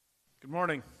Good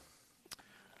morning.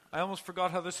 I almost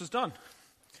forgot how this is done.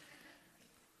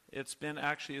 It's been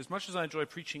actually, as much as I enjoy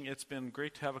preaching, it's been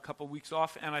great to have a couple weeks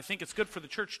off, and I think it's good for the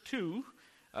church too,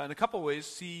 in a couple ways,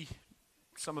 see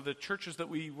some of the churches that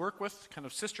we work with, kind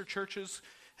of sister churches,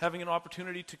 having an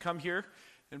opportunity to come here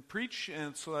and preach,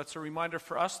 and so that's a reminder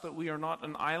for us that we are not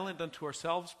an island unto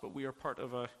ourselves, but we are part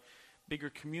of a bigger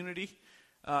community,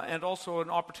 and also an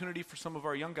opportunity for some of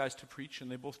our young guys to preach, and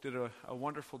they both did a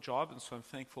wonderful job, and so I'm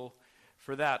thankful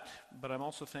for that, but I'm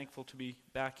also thankful to be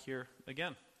back here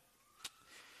again.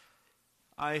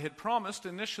 I had promised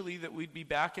initially that we'd be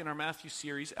back in our Matthew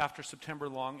series after September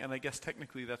long, and I guess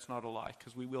technically that's not a lie,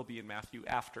 because we will be in Matthew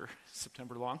after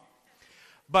September long.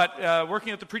 But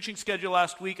working at the preaching schedule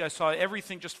last week, I saw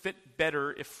everything just fit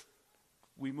better if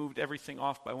we moved everything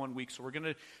off by 1 week. So we're going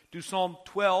to do Psalm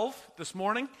 12 this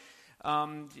morning.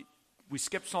 We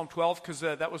skipped Psalm 12 because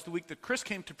that was the week that Chris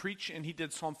came to preach, and he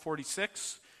did Psalm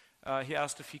 46. He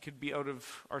asked if he could be out of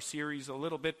our series a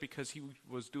little bit because he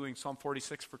was doing Psalm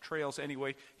 46 for Trails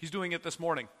anyway. He's doing it this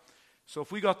morning. So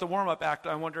if we got the warm-up act,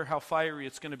 I wonder how fiery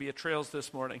it's going to be at Trails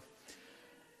this morning.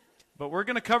 But we're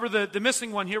going to cover the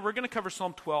missing one here. We're going to cover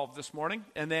Psalm 12 this morning,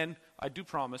 and then, I do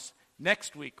promise,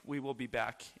 next week we will be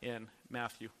back in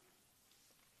Matthew.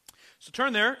 So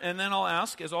turn there, and then I'll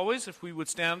ask, as always, if we would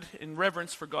stand in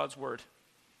reverence for God's word.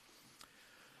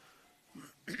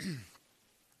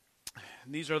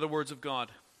 And these are the words of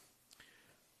God.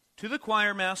 To the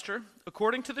choir master,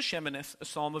 according to the Sheminith, a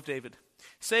psalm of David.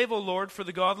 Save, O Lord, for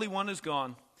the godly one is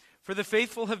gone, for the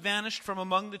faithful have vanished from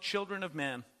among the children of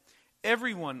man.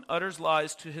 Everyone utters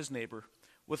lies to his neighbor.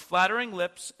 With flattering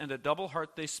lips and a double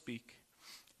heart they speak.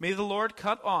 May the Lord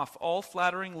cut off all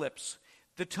flattering lips,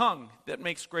 the tongue that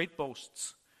makes great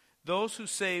boasts. Those who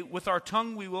say, with our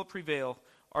tongue we will prevail,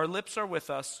 our lips are with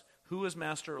us, who is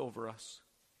master over us?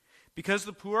 Because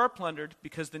the poor are plundered,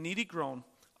 because the needy groan,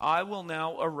 I will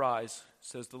now arise,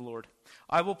 says the Lord.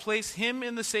 I will place him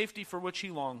in the safety for which he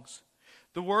longs.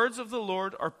 The words of the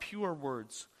Lord are pure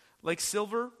words, like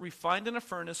silver refined in a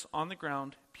furnace on the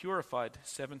ground, purified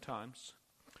 7 times.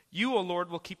 You, O Lord,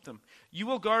 will keep them. You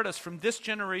will guard us from this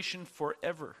generation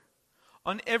forever.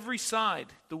 On every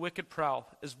side the wicked prowl,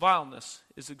 as vileness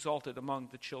is exalted among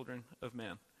the children of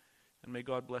man. And may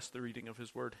God bless the reading of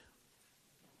his word.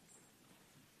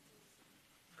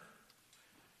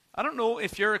 I don't know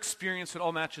if your experience at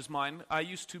all matches mine. I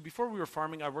used to, before we were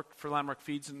farming, I worked for Landmark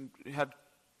Feeds and had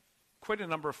quite a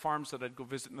number of farms that I'd go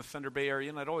visit in the Thunder Bay area,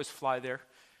 and I'd always fly there.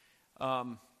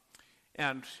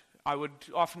 And I would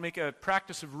often make a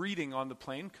practice of reading on the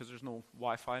plane, because there's no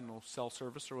Wi-Fi, no cell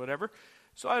service or whatever.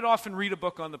 So I'd often read a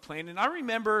book on the plane, and I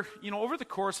remember, over the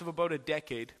course of about a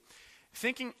decade,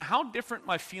 thinking how different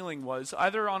my feeling was,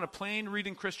 either on a plane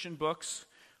reading Christian books,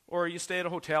 or you stay at a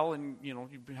hotel and, you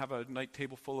have a night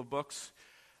table full of books.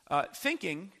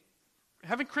 Having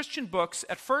Christian books,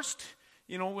 at first,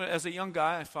 as a young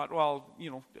guy, I thought, well,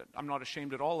 I'm not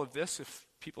ashamed at all of this. If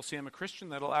people say I'm a Christian,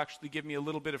 that'll actually give me a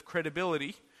little bit of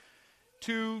credibility.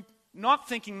 To not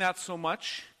thinking that so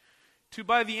much, to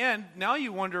by the end, now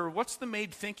you wonder, what's the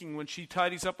maid thinking when she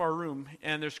tidies up our room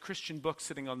and there's Christian books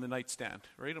sitting on the nightstand,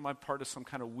 right? Am I part of some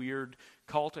kind of weird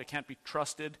cult? I can't be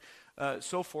trusted,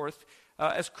 so forth.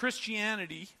 As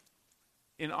Christianity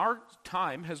in our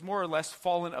time has more or less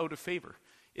fallen out of favor.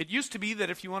 It used to be that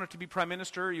if you wanted to be prime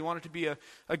minister, or you wanted to be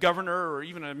a governor, or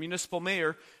even a municipal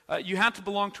mayor, you had to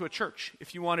belong to a church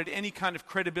if you wanted any kind of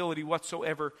credibility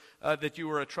whatsoever that you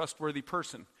were a trustworthy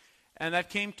person. And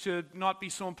that came to not be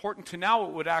so important to now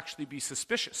it would actually be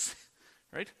suspicious,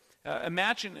 right?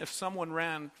 Imagine if someone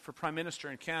ran for prime minister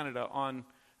in Canada on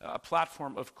a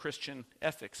platform of Christian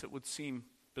ethics. It would seem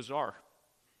bizarre.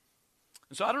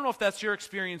 And so I don't know if that's your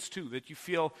experience too, that you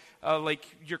feel like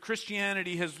your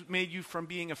Christianity has made you from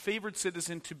being a favored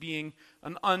citizen to being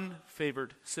an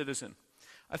unfavored citizen.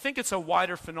 I think it's a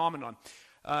wider phenomenon.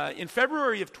 In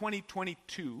February of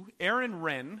 2022, Aaron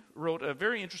Renn wrote a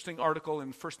very interesting article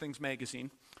in First Things magazine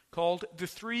called The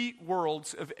Three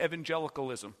Worlds of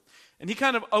Evangelicalism. And he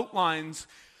kind of outlines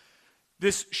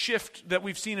this shift that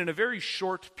we've seen in a very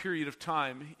short period of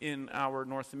time in our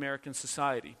North American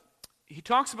society. He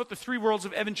talks about the 3 worlds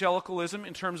of evangelicalism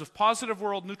in terms of positive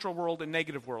world, neutral world, and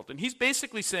negative world. And he's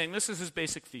basically saying, this is his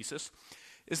basic thesis,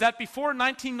 is that before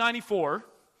 1994,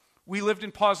 we lived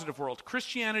in positive world.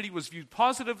 Christianity was viewed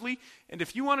positively, and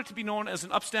if you wanted to be known as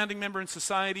an upstanding member in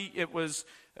society, it was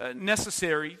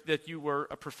necessary that you were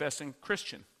a professing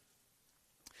Christian.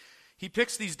 He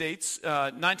picks these dates,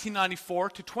 1994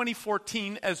 to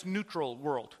 2014, as neutral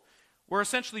world, where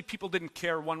essentially people didn't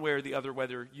care one way or the other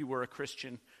whether you were a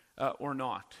Christian or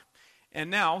not. And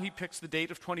now he picks the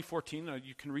date of 2014.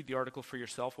 You can read the article for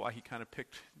yourself why he kind of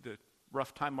picked the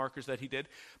rough time markers that he did.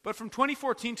 But from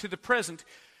 2014 to the present,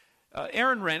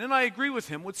 Aaron Renn, and I agree with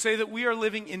him, would say that we are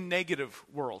living in negative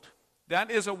world.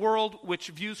 That is a world which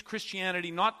views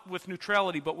Christianity not with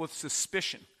neutrality, but with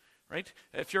suspicion, right?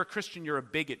 If you're a Christian, you're a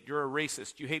bigot, you're a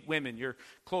racist, you hate women, you're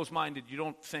closed-minded, you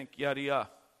don't think, yada yada.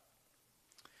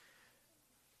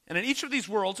 And in each of these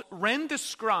worlds, Renn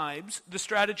describes the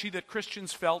strategy that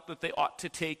Christians felt that they ought to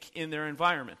take in their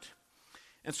environment.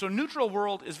 And so neutral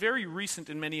world is very recent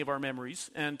in many of our memories,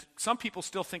 and some people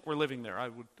still think we're living there. I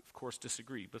would, of course,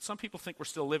 disagree, but some people think we're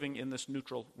still living in this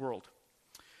neutral world.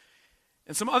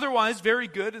 And some otherwise very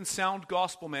good and sound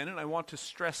gospel men, and I want to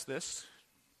stress this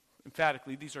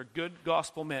emphatically, these are good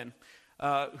gospel men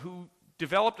who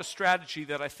developed a strategy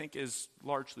that I think is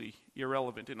largely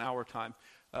irrelevant in our time.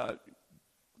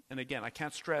 And again, I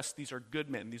can't stress these are good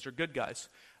men, these are good guys,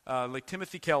 like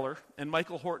Timothy Keller and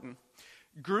Michael Horton,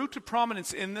 grew to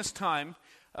prominence in this time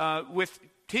with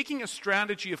taking a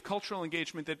strategy of cultural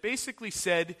engagement that basically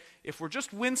said, if we're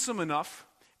just winsome enough,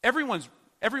 everyone's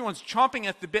chomping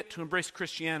at the bit to embrace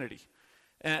Christianity.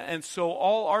 And so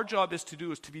all our job is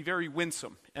to be very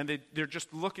winsome. And they're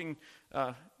just looking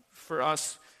for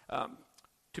us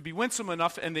to be winsome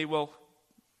enough, and they will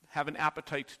have an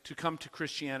appetite to come to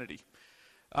Christianity.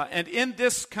 And in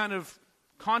this kind of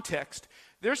context,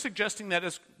 they're suggesting that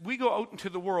as we go out into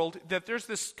the world, that there's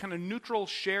this kind of neutral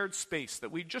shared space,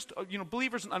 that we just,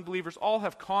 believers and unbelievers all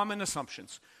have common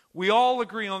assumptions. We all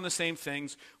agree on the same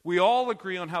things. We all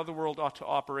agree on how the world ought to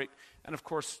operate. And of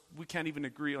course, we can't even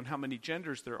agree on how many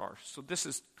genders there are. So this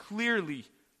is clearly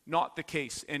not the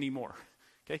case anymore.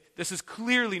 Okay? This is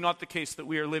clearly not the case that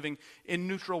we are living in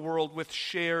neutral world with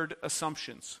shared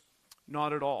assumptions.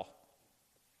 Not at all.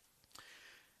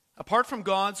 Apart from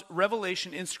God's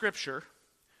revelation in Scripture,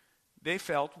 they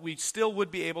felt we still would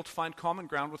be able to find common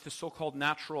ground with the so-called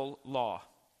natural law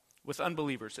with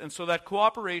unbelievers. And so that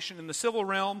cooperation in the civil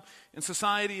realm, in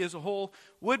society as a whole,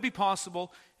 would be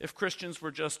possible if Christians were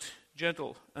just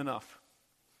gentle enough.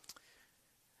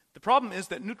 The problem is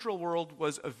that neutral world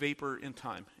was a vapor in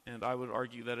time, and I would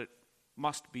argue that it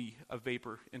must be a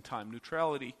vapor in time.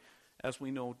 Neutrality, as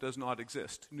we know, does not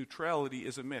exist. Neutrality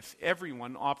is a myth.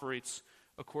 Everyone operates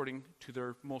according to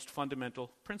their most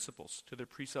fundamental principles, to their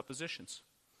presuppositions.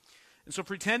 And so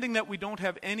pretending that we don't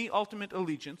have any ultimate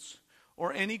allegiance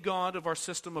or any God of our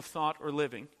system of thought or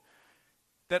living,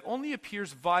 that only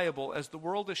appears viable as the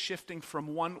world is shifting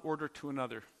from one order to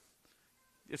another.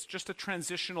 It's just a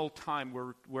transitional time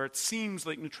where it seems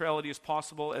like neutrality is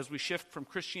possible as we shift from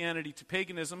Christianity to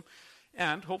paganism,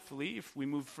 and hopefully, if we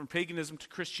move from paganism to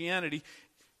Christianity,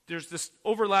 there's this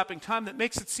overlapping time that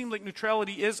makes it seem like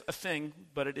neutrality is a thing,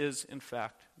 but it is, in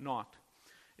fact, not.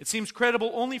 It seems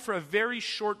credible only for a very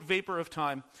short vapor of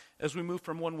time as we move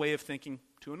from one way of thinking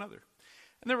to another.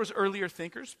 And there was earlier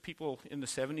thinkers, people in the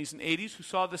 70s and 80s, who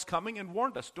saw this coming and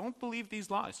warned us, don't believe these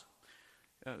lies.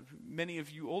 Many of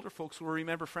you older folks will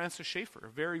remember Francis Schaeffer, a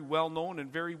very well-known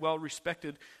and very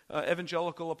well-respected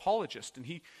evangelical apologist. And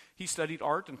he studied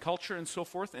art and culture and so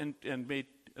forth and made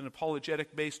an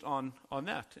apologetic based on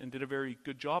that and did a very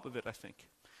good job of it, I think.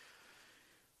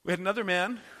 We had another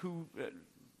man who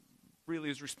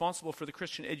really is responsible for the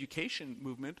Christian education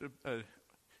movement, a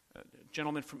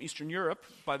gentleman from Eastern Europe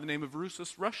by the name of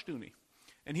Rousas Rushdoony.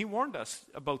 And he warned us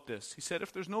about this. He said,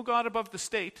 if there's no God above the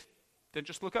state, then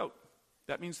just look out.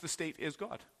 That means the state is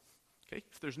God. Okay?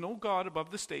 If there's no God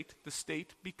above the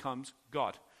state becomes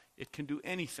God. It can do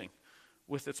anything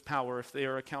with its power if they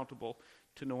are accountable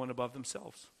to no one above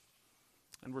themselves.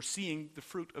 And we're seeing the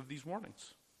fruit of these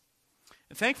warnings.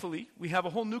 And thankfully, we have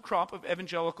a whole new crop of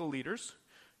evangelical leaders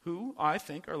who, I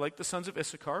think, are like the sons of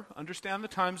Issachar, understand the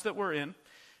times that we're in,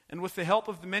 and with the help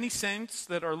of the many saints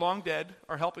that are long dead,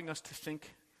 are helping us to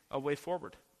think a way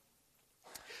forward.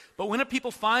 But when a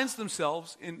people finds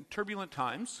themselves in turbulent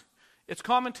times, it's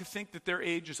common to think that their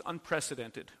age is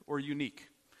unprecedented or unique.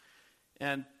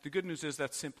 And the good news is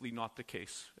that's simply not the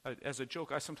case. As a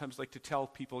joke, I sometimes like to tell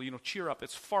people, cheer up.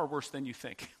 It's far worse than you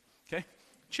think. Okay?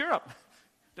 Cheer up.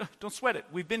 Don't sweat it.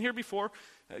 We've been here before.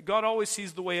 God always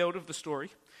sees the way out of the story.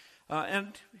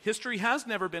 And history has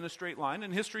never been a straight line,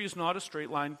 and history is not a straight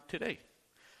line today.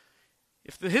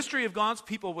 If the history of God's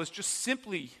people was just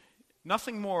simply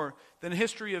nothing more than a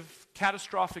history of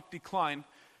catastrophic decline,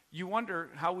 you wonder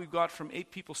how we got from 8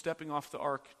 people stepping off the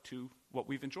ark to what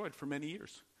we've enjoyed for many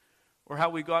years. Or how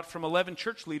we got from 11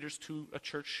 church leaders to a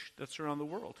church that's around the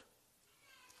world.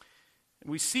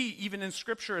 And we see, even in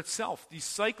Scripture itself, these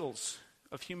cycles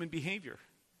of human behavior.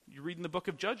 You read in the book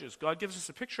of Judges, God gives us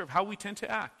a picture of how we tend to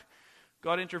act.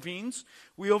 God intervenes.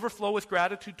 We overflow with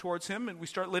gratitude towards him, and we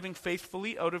start living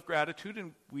faithfully out of gratitude,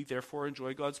 and we therefore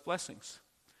enjoy God's blessings.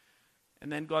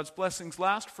 And then God's blessings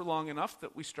last for long enough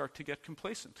that we start to get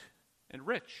complacent and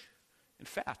rich and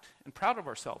fat and proud of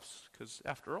ourselves, because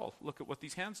after all, look at what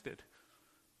these hands did.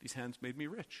 These hands made me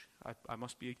rich. I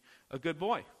must be a good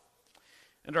boy.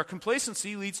 And our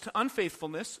complacency leads to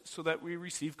unfaithfulness so that we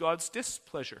receive God's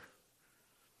displeasure.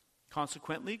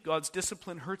 Consequently, God's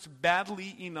discipline hurts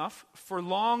badly enough for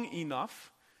long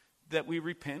enough that we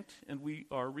repent and we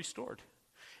are restored.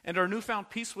 And our newfound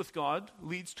peace with God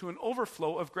leads to an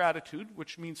overflow of gratitude,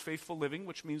 which means faithful living,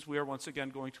 which means we are once again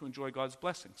going to enjoy God's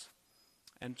blessings.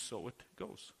 And so it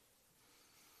goes.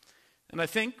 And I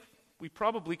think we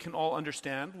probably can all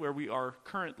understand where we are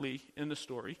currently in the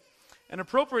story. And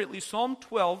appropriately, Psalm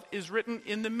 12 is written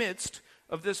in the midst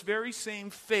of this very same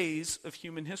phase of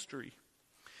human history.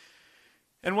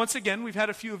 And once again, we've had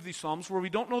a few of these psalms where we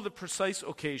don't know the precise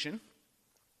occasion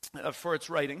for its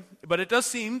writing, but it does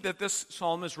seem that this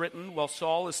psalm is written while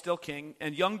Saul is still king,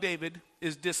 and young David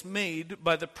is dismayed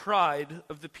by the pride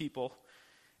of the people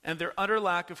and their utter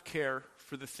lack of care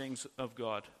for the things of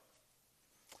God.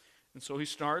 And so he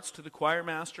starts to the choir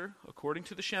master, according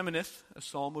to the Sheminith, a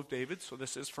psalm of David. So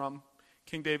this is from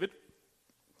King David,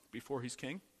 before he's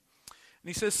king. And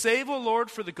he says, "Save, O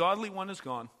Lord, for the godly one is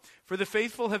gone, for the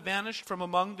faithful have vanished from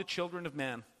among the children of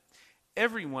man.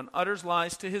 Everyone utters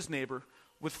lies to his neighbor,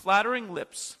 with flattering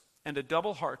lips and a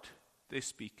double heart they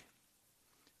speak."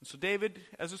 And so David,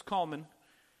 as is common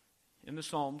in the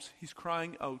Psalms, he's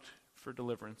crying out for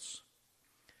deliverance.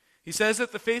 He says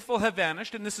that the faithful have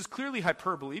vanished, and this is clearly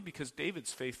hyperbole because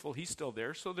David's faithful, he's still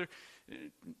there. So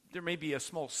there may be a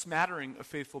small smattering of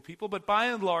faithful people, but by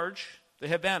and large, they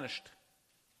have vanished.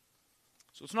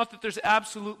 So it's not that there's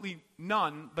absolutely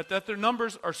none, but that their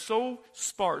numbers are so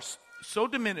sparse, so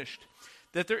diminished,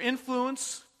 that their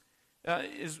influence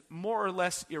is more or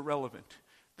less irrelevant.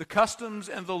 The customs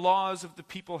and the laws of the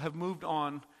people have moved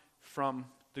on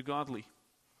from the godly.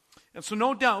 And so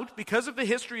no doubt, because of the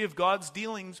history of God's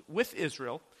dealings with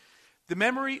Israel, the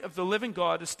memory of the living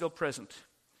God is still present.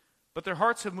 But their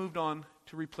hearts have moved on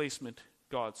to replacement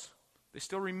gods. They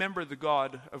still remember the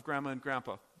God of Grandma and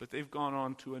Grandpa, but they've gone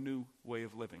on to a new way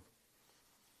of living.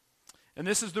 And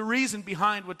this is the reason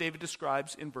behind what David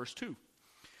describes in verse 2.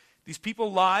 These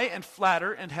people lie and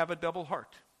flatter and have a double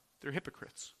heart. They're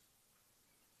hypocrites.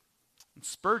 And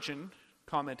Spurgeon,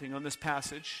 commenting on this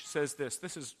passage, says this.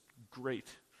 This is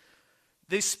great.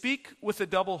 They speak with a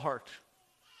double heart.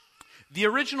 The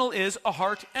original is a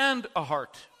heart and a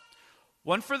heart.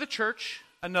 One for the church,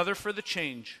 another for the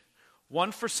change.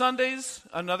 One for Sundays,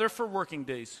 another for working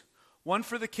days. One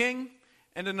for the king,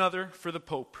 and another for the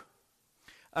pope.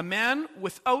 A man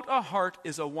without a heart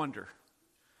is a wonder,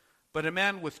 but a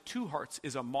man with two hearts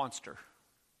is a monster.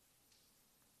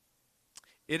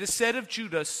 It is said of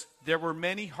Judas, there were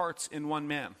many hearts in one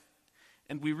man.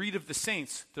 And we read of the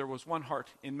saints, there was one heart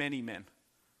in many men.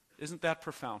 Isn't that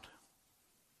profound?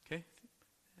 Okay?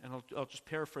 And I'll just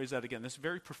paraphrase that again. This is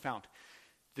very profound.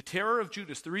 The terror of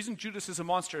Judas, the reason Judas is a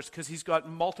monster is because he's got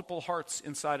multiple hearts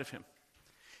inside of him.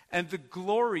 And the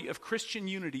glory of Christian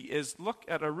unity is, look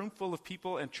at a room full of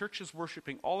people and churches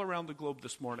worshiping all around the globe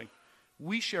this morning.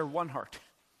 We share one heart.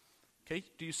 Okay,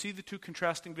 do you see the two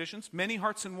contrasting visions? Many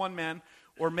hearts in one man,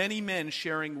 or many men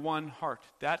sharing one heart.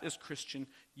 That is Christian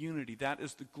unity. That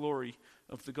is the glory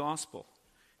of the gospel.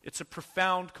 It's a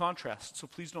profound contrast, so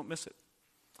please don't miss it.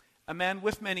 A man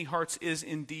with many hearts is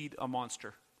indeed a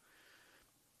monster.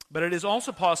 But it is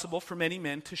also possible for many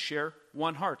men to share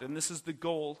one heart, and this is the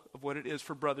goal of what it is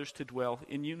for brothers to dwell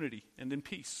in unity and in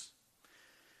peace.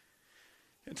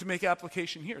 And to make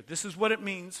application here, this is what it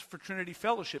means for Trinity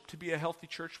Fellowship to be a healthy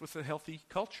church with a healthy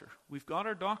culture. We've got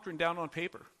our doctrine down on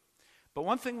paper. But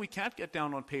one thing we can't get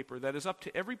down on paper that is up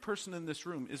to every person in this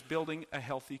room is building a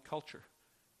healthy culture.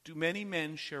 Do many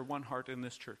men share one heart in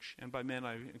this church? And by men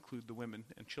I include the women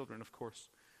and children, of course.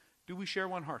 Do we share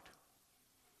one heart?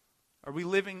 Are we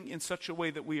living in such a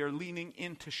way that we are leaning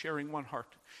into sharing one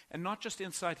heart? And not just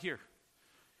inside here.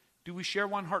 Do we share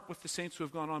one heart with the saints who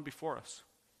have gone on before us?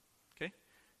 Okay?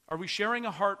 Are we sharing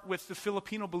a heart with the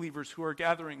Filipino believers who are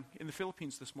gathering in the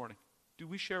Philippines this morning? Do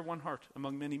we share one heart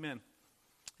among many men?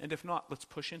 And if not, let's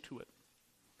push into it.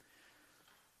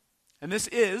 And this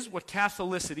is what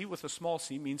Catholicity, with a small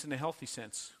c, means in a healthy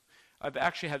sense. I've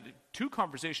actually had 2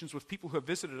 conversations with people who have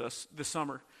visited us this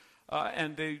summer,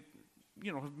 and they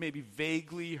have maybe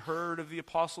vaguely heard of the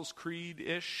Apostles'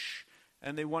 Creed-ish,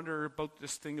 and they wonder about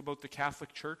this thing about the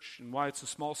Catholic Church and why it's a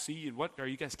small c, and what, are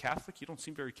you guys Catholic? You don't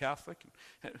seem very Catholic.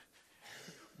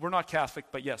 We're not Catholic,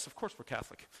 but yes, of course we're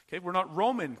Catholic. Okay, we're not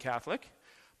Roman Catholic,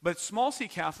 But small c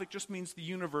Catholic just means the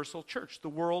universal church, the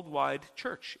worldwide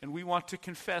church. And we want to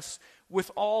confess with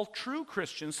all true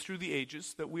Christians through the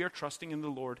ages that we are trusting in the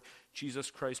Lord Jesus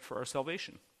Christ for our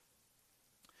salvation.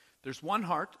 There's one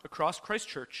heart across Christ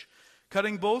Church,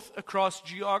 cutting both across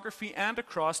geography and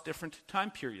across different time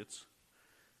periods.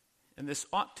 And this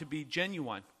ought to be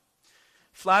genuine.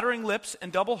 Flattering lips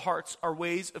and double hearts are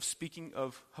ways of speaking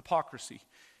of hypocrisy.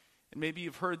 And maybe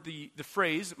you've heard the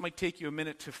phrase. It might take you a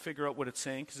minute to figure out what it's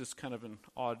saying because it's kind of an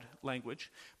odd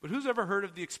language. But who's ever heard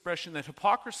of the expression that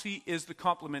hypocrisy is the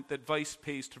compliment that vice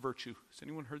pays to virtue? Has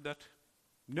anyone heard that?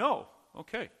 No?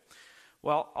 Okay.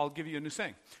 Well, I'll give you a new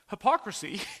saying.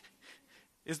 Hypocrisy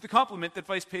is the compliment that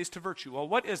vice pays to virtue. Well,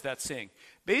 what is that saying?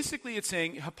 Basically, it's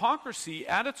saying hypocrisy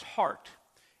at its heart,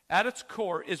 at its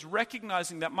core, is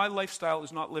recognizing that my lifestyle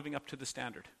is not living up to the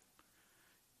standard.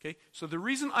 Okay, so the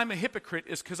reason I'm a hypocrite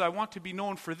is because I want to be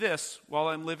known for this while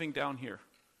I'm living down here.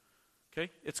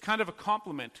 Okay, it's kind of a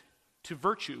compliment to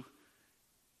virtue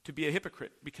to be a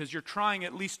hypocrite because you're trying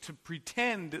at least to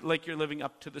pretend like you're living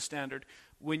up to the standard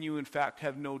when you in fact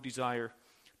have no desire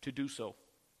to do so.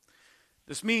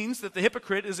 This means that the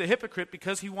hypocrite is a hypocrite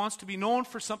because he wants to be known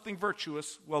for something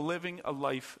virtuous while living a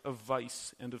life of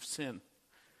vice and of sin.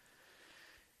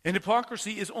 And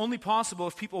hypocrisy is only possible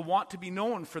if people want to be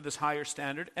known for this higher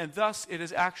standard, and thus it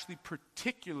is actually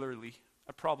particularly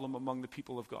a problem among the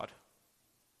people of God.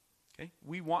 Okay?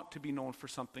 We want to be known for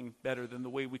something better than the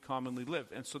way we commonly live.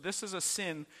 And so this is a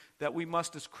sin that we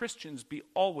must as Christians be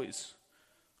always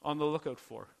on the lookout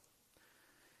for.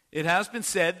 It has been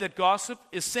said that gossip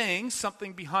is saying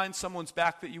something behind someone's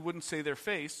back that you wouldn't say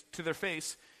to their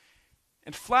face,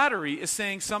 and flattery is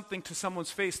saying something to someone's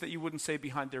face that you wouldn't say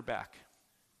behind their back.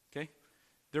 Okay?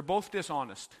 They're both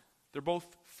dishonest. They're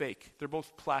both fake. They're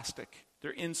both plastic.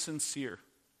 They're insincere.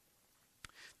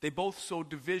 They both sow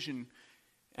division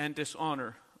and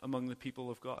dishonor among the people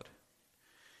of God.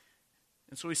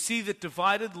 And so we see that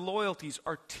divided loyalties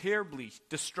are terribly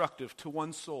destructive to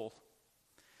one's soul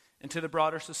and to the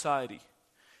broader society.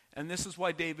 And this is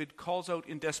why David calls out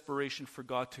in desperation for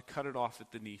God to cut it off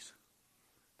at the knees.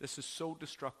 This is so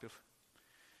destructive.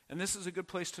 And this is a good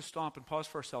place to stop and pause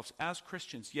for ourselves. As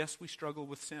Christians, yes, we struggle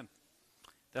with sin.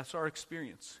 That's our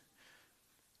experience.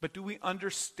 But do we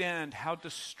understand how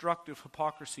destructive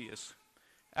hypocrisy is?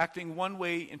 Acting one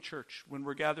way in church when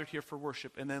we're gathered here for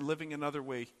worship and then living another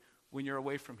way when you're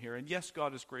away from here. And yes,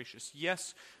 God is gracious.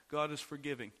 Yes, God is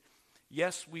forgiving.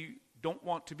 Yes, we don't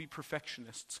want to be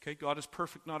perfectionists. Okay? God is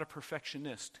perfect, not a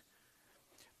perfectionist.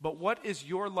 But what is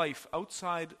your life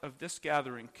outside of this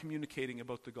gathering communicating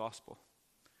about the gospel?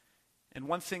 And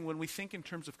one thing, when we think in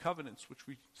terms of covenants, which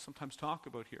we sometimes talk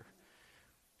about here,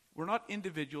 we're not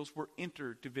individuals, we're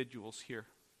interdividuals here.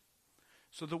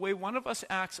 So the way one of us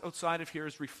acts outside of here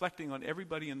is reflecting on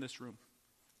everybody in this room.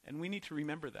 And we need to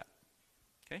remember that.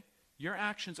 Okay? Your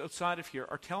actions outside of here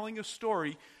are telling a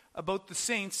story about the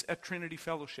saints at Trinity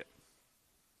Fellowship.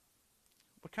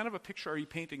 What kind of a picture are you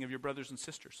painting of your brothers and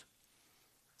sisters?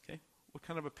 Okay? What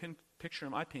kind of a picture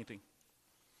am I painting?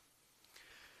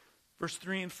 Verse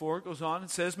 3 and 4 goes on and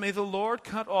says, "May the Lord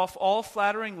cut off all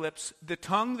flattering lips, the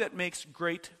tongue that makes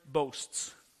great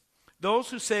boasts. Those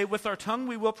who say, 'With our tongue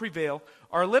we will prevail,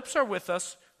 our lips are with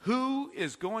us, who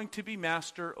is going to be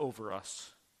master over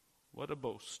us?'" What a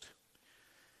boast.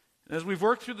 And as we've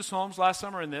worked through the Psalms last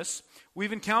summer in this,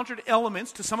 we've encountered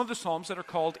elements to some of the Psalms that are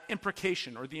called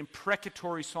imprecation, or the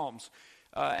imprecatory Psalms.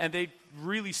 And they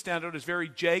really stand out as very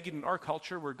jagged in our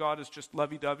culture, where God is just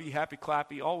lovey-dovey,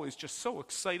 happy-clappy, always just so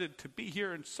excited to be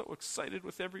here and so excited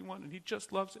with everyone, and he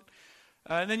just loves it.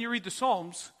 And then you read the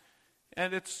Psalms,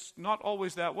 and it's not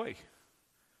always that way.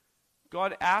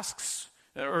 God asks,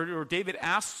 or David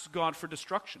asks God for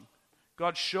destruction.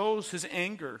 God shows his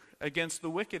anger against the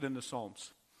wicked in the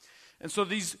Psalms. And so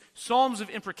these psalms of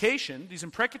imprecation, these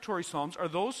imprecatory psalms, are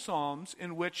those psalms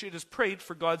in which it is prayed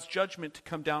for God's judgment to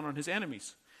come down on his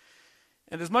enemies.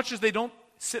 And as much as they don't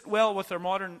sit well with our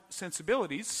modern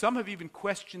sensibilities, some have even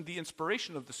questioned the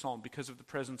inspiration of the psalm because of the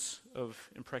presence of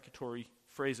imprecatory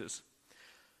phrases.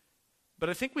 But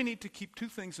I think we need to keep two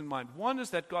things in mind. One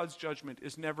is that God's judgment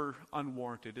is never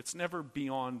unwarranted. It's never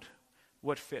beyond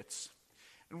what fits.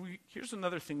 And here's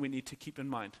another thing we need to keep in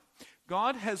mind.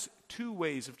 God has two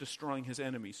ways of destroying his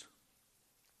enemies.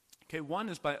 Okay, one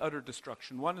is by utter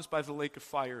destruction. One is by the lake of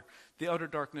fire, the outer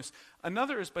darkness.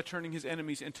 Another is by turning his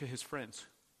enemies into his friends.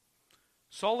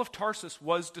 Saul of Tarsus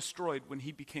was destroyed when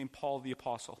he became Paul the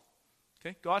Apostle.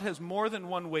 Okay, God has more than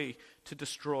one way to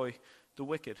destroy the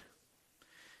wicked.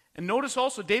 And notice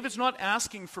also, David's not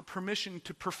asking for permission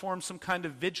to perform some kind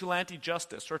of vigilante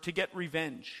justice or to get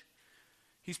revenge.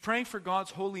 He's praying for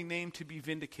God's holy name to be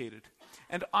vindicated.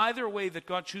 And either way that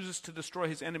God chooses to destroy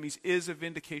his enemies is a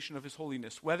vindication of his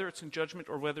holiness, whether it's in judgment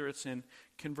or whether it's in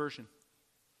conversion.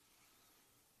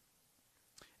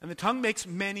 And the tongue makes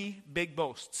many big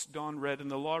boasts. Don read in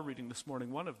the law reading this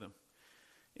morning one of them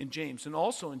in James. And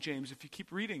also in James, if you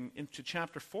keep reading into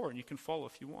chapter 4, and you can follow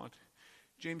if you want.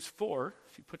 James 4,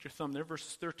 if you put your thumb there,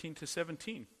 verses 13 to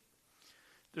 17.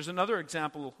 There's another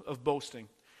example of boasting,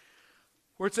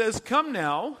 where it says, "Come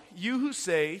now, you who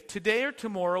say, today or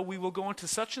tomorrow we will go into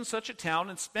such and such a town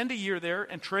and spend a year there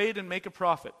and trade and make a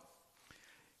profit.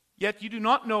 Yet you do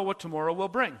not know what tomorrow will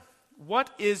bring. What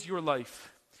is your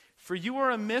life? For you are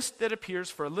a mist that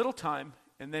appears for a little time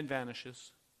and then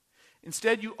vanishes.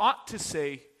 Instead, you ought to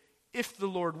say, if the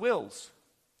Lord wills,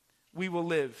 we will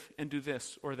live and do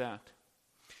this or that.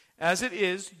 As it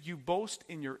is, you boast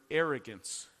in your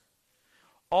arrogance.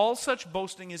 All such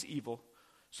boasting is evil.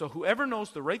 So whoever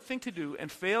knows the right thing to do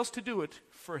and fails to do it,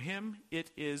 for him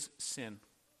it is sin."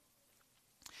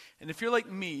 And if you're like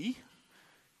me,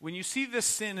 when you see this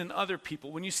sin in other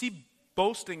people, when you see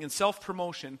boasting and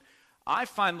self-promotion, I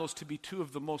find those to be two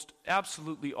of the most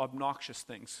absolutely obnoxious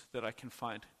things that I can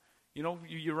find. You know,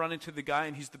 you run into the guy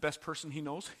and he's the best person he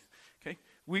knows. Okay,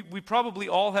 we probably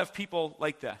all have people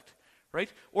like that,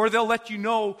 right? Or they'll let you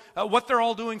know what they're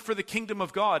all doing for the kingdom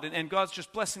of God, and God's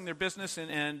just blessing their business,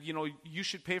 and you know, you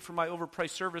should pay for my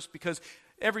overpriced service because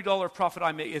every dollar of profit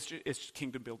I make is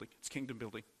kingdom building. It's kingdom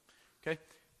building. Okay,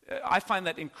 I find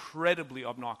that incredibly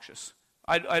obnoxious.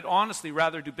 I'd honestly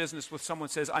rather do business with someone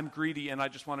who says, I'm greedy and I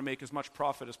just want to make as much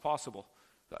profit as possible.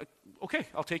 Okay,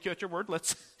 I'll take you at your word.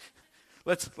 Let's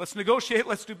negotiate.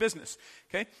 Let's do business.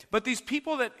 Okay? But these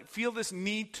people that feel this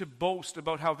need to boast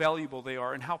about how valuable they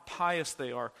are and how pious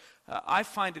they are, I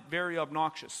find it very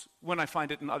obnoxious when I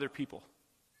find it in other people.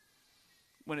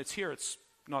 When it's here, it's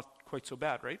not quite so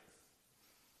bad, right?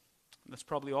 And that's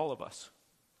probably all of us.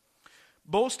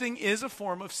 Boasting is a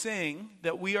form of saying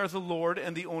that we are the Lord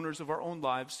and the owners of our own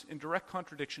lives, in direct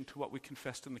contradiction to what we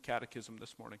confessed in the catechism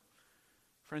this morning.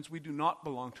 Friends, we do not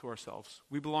belong to ourselves.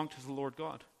 We belong to the Lord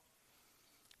God.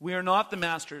 We are not the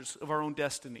masters of our own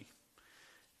destiny.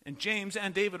 And James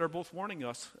and David are both warning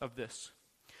us of this.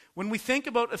 When we think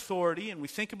about authority and we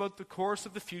think about the course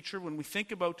of the future, when we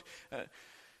think about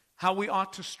how we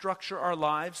ought to structure our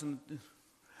lives and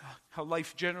how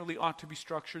life generally ought to be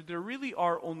structured, there really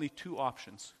are only two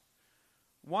options.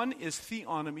 One is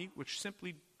theonomy, which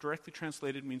simply directly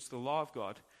translated means the law of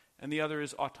God, and the other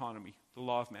is autonomy, the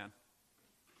law of man.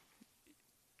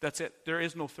 That's it. There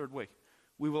is no third way.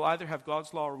 We will either have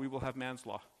God's law or we will have man's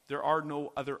law. There are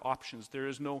no other options. There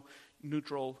is no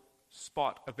neutral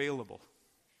spot available.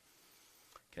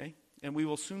 Okay? And we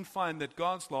will soon find that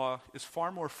God's law is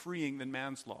far more freeing than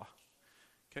man's law.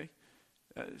 Okay?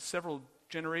 Several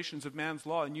generations of man's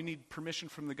law, and you need permission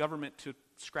from the government to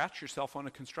scratch yourself on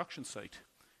a construction site.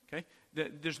 Okay?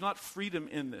 There's not freedom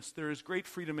in this. There is great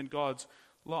freedom in God's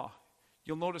law.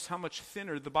 You'll notice how much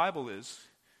thinner the Bible is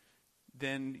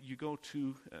than you go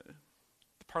to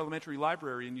the parliamentary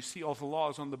library and you see all the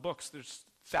laws on the books. There's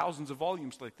thousands of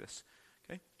volumes like this.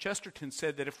 Okay? Chesterton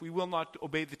said that if we will not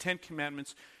obey the 10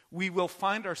 commandments, we will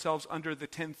find ourselves under the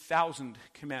 10,000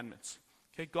 commandments.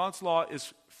 Okay? God's law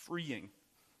is freeing.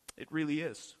 It really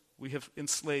is. We have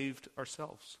enslaved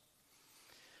ourselves.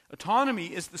 Autonomy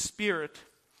is the spirit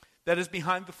that is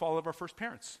behind the fall of our first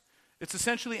parents. It's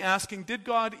essentially asking, did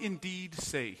God indeed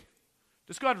say?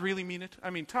 Does God really mean it? I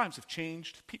mean, times have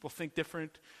changed. People think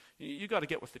different. You got to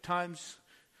get with the times.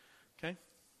 Okay?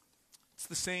 It's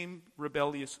the same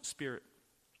rebellious spirit.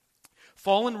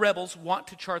 Fallen rebels want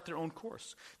to chart their own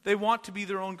course. They want to be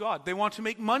their own God. They want to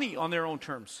make money on their own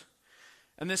terms.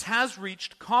 And this has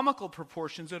reached comical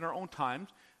proportions in our own time.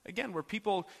 Again, where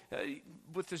people,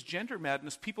 with this gender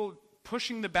madness, people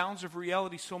pushing the bounds of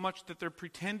reality so much that they're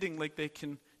pretending like they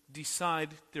can decide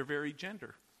their very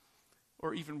gender.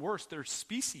 Or even worse, their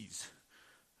species.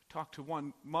 I talked to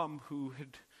one mom who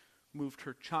had moved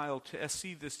her child to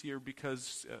SC this year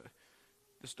because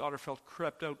this daughter felt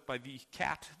crept out by the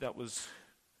cat that was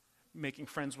making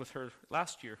friends with her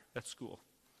last year at school.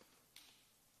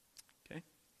 Okay?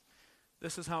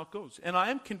 This is how it goes. And I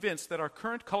am convinced that our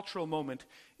current cultural moment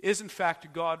is in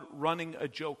fact God running a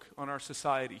joke on our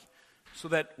society so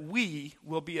that we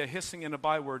will be a hissing and a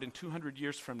byword in 200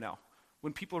 years from now.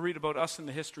 When people read about us in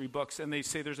the history books and they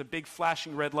say there's a big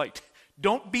flashing red light,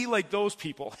 don't be like those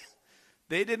people.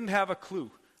 They didn't have a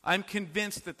clue. I'm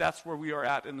convinced that that's where we are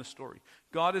at in the story.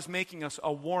 God is making us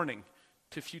a warning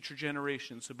to future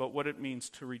generations about what it means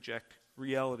to reject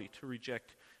reality, to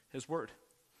reject His Word.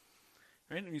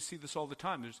 Right? And you see this all the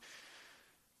time.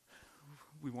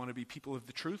 We want to be people of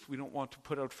the truth. We don't want to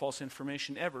put out false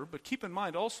information ever. But keep in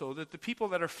mind also that the people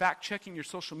that are fact-checking your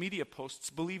social media posts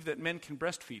believe that men can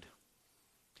breastfeed.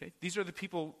 Okay? These are the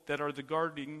people that are the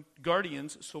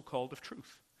guardians, so-called, of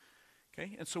truth.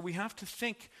 Okay? And so we have to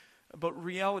think about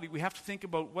reality. We have to think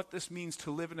about what this means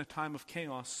to live in a time of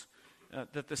chaos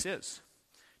that this is.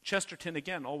 Chesterton,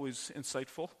 again, always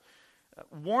insightful,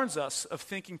 warns us of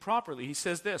thinking properly. He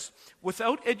says this: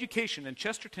 without education, and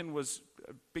Chesterton was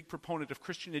a big proponent of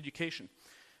Christian education,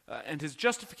 and his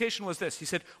justification was this. He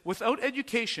said, without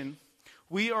education,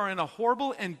 we are in a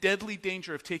horrible and deadly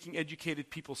danger of taking educated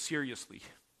people seriously.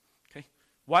 Okay?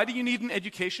 Why do you need an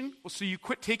education? Well, so you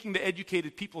quit taking the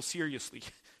educated people seriously.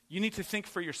 You need to think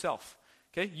for yourself.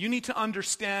 Okay? You need to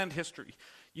understand history.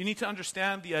 You need to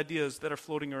understand the ideas that are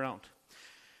floating around.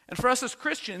 And for us as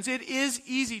Christians, it is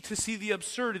easy to see the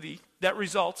absurdity that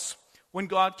results when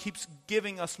God keeps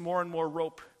giving us more and more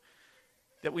rope,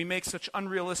 that we make such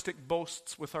unrealistic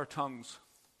boasts with our tongues.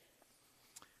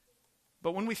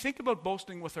 But when we think about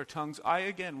boasting with our tongues, I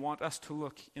again want us to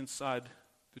look inside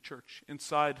the church,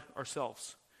 inside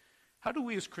ourselves. How do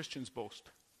we as Christians boast?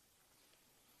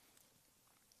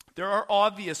 There are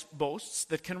obvious boasts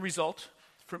that can result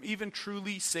from even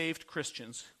truly saved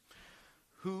Christians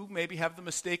who maybe have the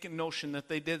mistaken notion that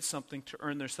they did something to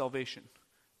earn their salvation.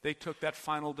 They took that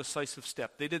final decisive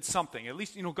step. They did something. At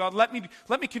least, God, let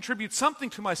me contribute something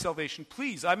to my salvation.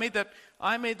 Please, I made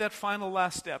that final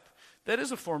last step. That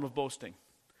is a form of boasting.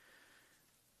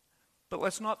 But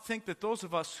let's not think that those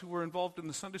of us who were involved in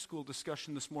the Sunday school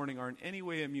discussion this morning are in any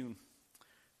way immune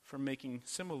from making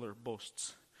similar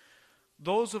boasts.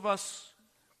 Those of us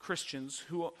Christians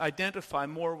who identify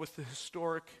more with the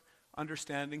historic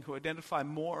understanding, who identify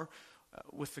more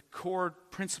with the core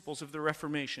principles of the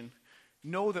Reformation,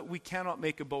 know that we cannot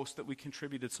make a boast that we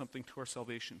contributed something to our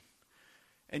salvation.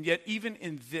 And yet, even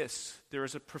in this, there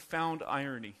is a profound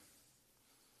irony.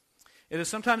 It has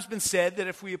sometimes been said that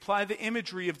if we apply the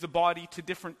imagery of the body to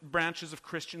different branches of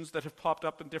Christians that have popped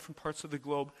up in different parts of the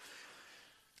globe,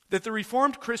 that the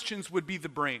Reformed Christians would be the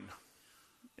brain.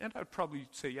 And I'd probably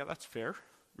say, yeah, that's fair.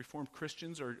 Reformed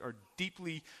Christians are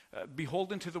deeply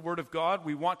beholden to the Word of God.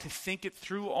 We want to think it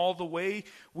through all the way.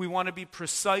 We want to be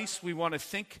precise. We want to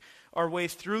think our way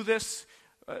through this.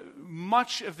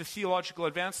 Much of the theological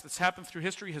advance that's happened through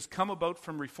history has come about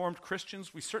from Reformed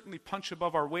Christians. We certainly punch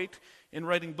above our weight in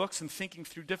writing books and thinking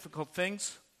through difficult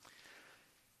things.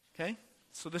 Okay?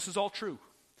 So this is all true.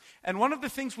 And one of the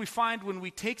things we find when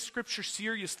we take Scripture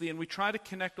seriously and we try to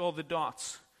connect all the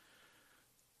dots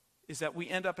is that we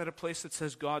end up at a place that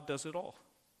says God does it all.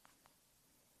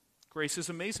 Grace is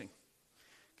amazing.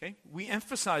 Okay? We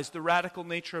emphasize the radical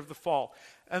nature of the fall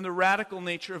and the radical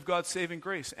nature of God's saving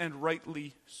grace, and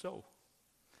rightly so.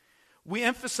 We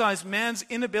emphasize man's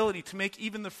inability to make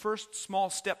even the first small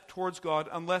step towards God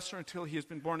unless or until he has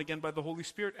been born again by the Holy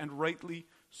Spirit, and rightly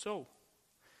so.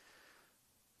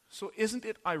 So isn't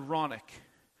it ironic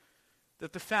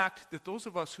that the fact that those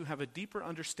of us who have a deeper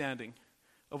understanding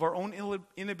of our own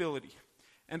inability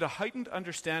and a heightened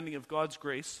understanding of God's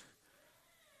grace,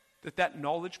 that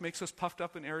knowledge makes us puffed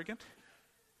up and arrogant?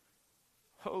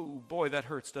 Oh boy, that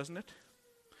hurts, doesn't it?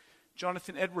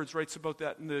 Jonathan Edwards writes about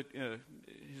that in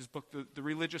his book, The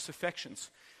Religious Affections,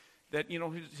 that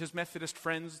his Methodist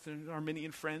friends, the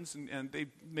Arminian friends, and they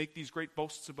make these great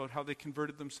boasts about how they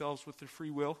converted themselves with their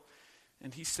free will.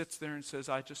 And he sits there and says,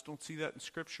 I just don't see that in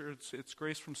Scripture. It's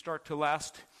grace from start to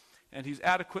last. And he's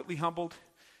adequately humbled.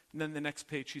 And then the next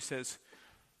page he says,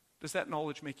 does that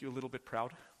knowledge make you a little bit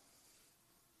proud?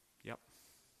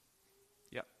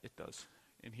 Yep, it does.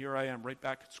 And here I am right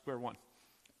back at square one,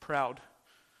 proud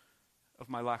of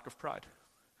my lack of pride.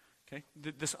 Okay?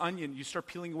 This onion, you start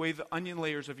peeling away the onion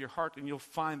layers of your heart and you'll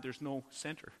find there's no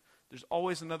center. There's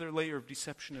always another layer of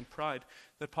deception and pride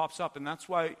that pops up. And that's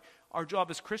why our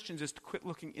job as Christians is to quit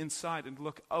looking inside and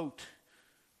look out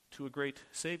to a great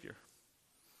Savior.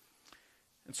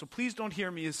 And so please don't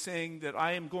hear me as saying that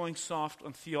I am going soft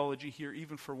on theology here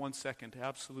even for 1 second.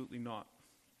 Absolutely not.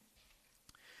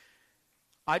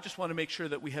 I just want to make sure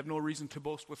that we have no reason to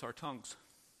boast with our tongues.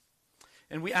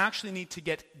 And we actually need to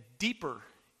get deeper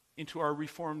into our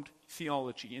Reformed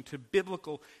theology, into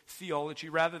biblical theology,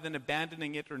 rather than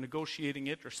abandoning it or negotiating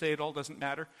it or say it all doesn't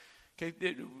matter.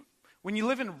 Okay? When you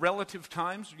live in relative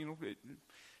times,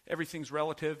 everything's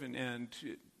relative and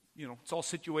it's all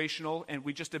situational, and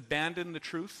we just abandon the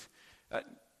truth,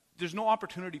 there's no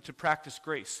opportunity to practice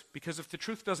grace. Because if the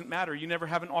truth doesn't matter, you never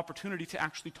have an opportunity to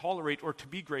actually tolerate or to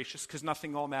be gracious, because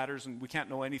nothing all matters and we can't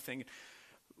know anything.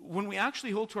 When we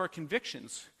actually hold to our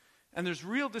convictions and there's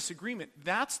real disagreement,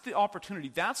 that's the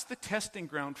opportunity, that's the testing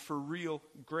ground for real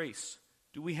grace.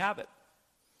 Do we have it?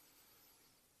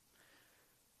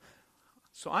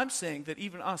 So I'm saying that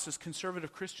even us as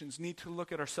conservative Christians need to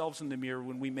look at ourselves in the mirror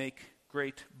when we make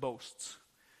great boasts.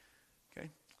 Okay?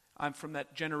 I'm from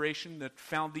that generation that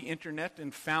found the internet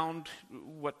and found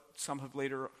what some have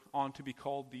later on to be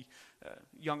called the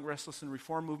Young, Restless, and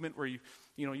Reform movement, where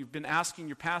you've been asking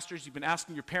your pastors, you've been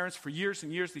asking your parents for years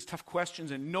and years these tough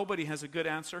questions, and nobody has a good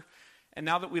answer. And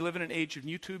now that we live in an age of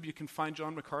YouTube, you can find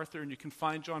John MacArthur, and you can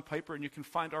find John Piper, and you can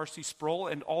find R.C. Sproul,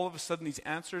 and all of a sudden these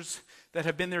answers that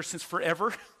have been there since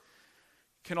forever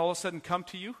can all of a sudden come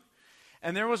to you.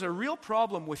 And there was a real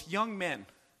problem with young men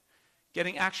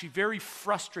getting actually very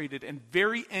frustrated and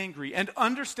very angry, and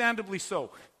understandably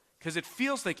so, because it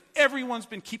feels like everyone's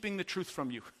been keeping the truth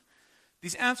from you.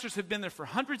 These answers have been there for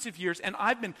hundreds of years, and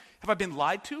have I been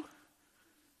lied to?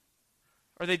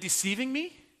 Are they deceiving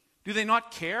me? Do they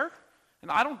not care? And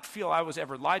I don't feel I was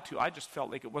ever lied to. I just felt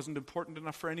like it wasn't important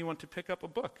enough for anyone to pick up a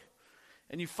book.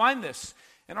 And you find this.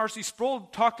 And R.C. Sproul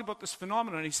talked about this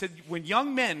phenomenon. He said, when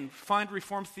young men find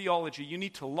Reformed theology, you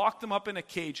need to lock them up in a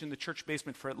cage in the church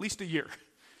basement for at least a year.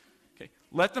 Okay?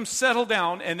 Let them settle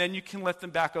down, and then you can let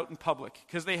them back out in public,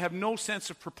 because they have no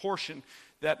sense of proportion,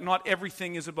 that not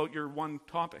everything is about your one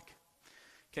topic.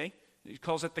 Okay? He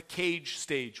calls it the cage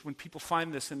stage, when people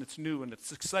find this and it's new and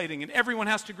it's exciting and everyone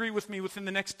has to agree with me within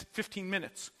the next 15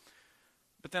 minutes.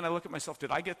 But then I look at myself,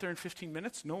 did I get there in 15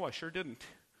 minutes? No, I sure didn't.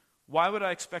 Why would I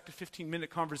expect a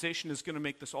 15-minute conversation is going to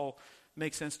make this all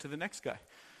make sense to the next guy?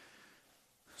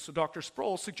 So Dr.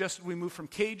 Sproul suggested we move from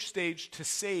cage stage to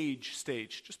sage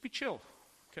stage. Just be chill,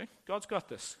 okay? God's got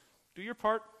this. Do your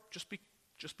part, just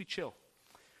be chill.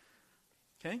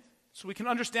 Okay? So we can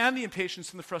understand the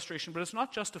impatience and the frustration, but it's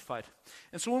not justified.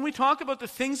 And so when we talk about the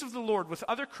things of the Lord with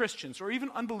other Christians or even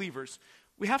unbelievers,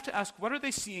 we have to ask, what are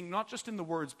they seeing, not just in the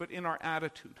words, but in our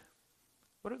attitude?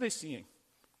 What are they seeing?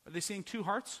 Are they seeing two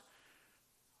hearts?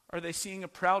 Are they seeing a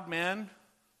proud man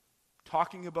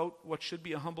talking about what should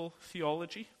be a humble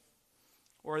theology?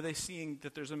 Or are they seeing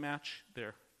that there's a match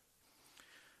there?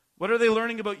 What are they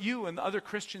learning about you and the other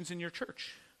Christians in your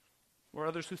church, or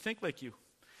others who think like you?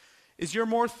 Is your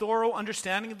more thorough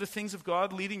understanding of the things of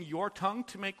God leading your tongue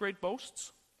to make great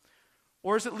boasts?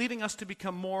 Or is it leading us to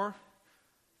become more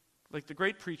like the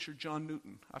great preacher John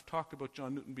Newton? I've talked about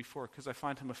John Newton before because I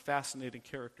find him a fascinating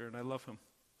character and I love him.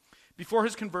 Before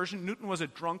his conversion, Newton was a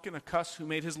drunk and a cuss who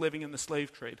made his living in the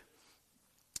slave trade.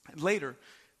 And later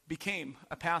became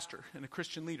a pastor and a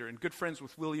Christian leader and good friends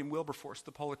with William Wilberforce,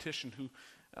 the politician who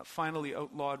finally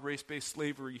outlawed race-based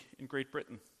slavery in Great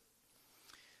Britain.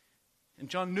 And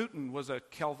John Newton was a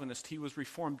Calvinist. He was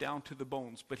reformed down to the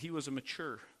bones, but he was a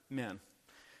mature man.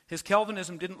 His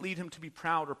Calvinism didn't lead him to be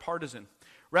proud or partisan.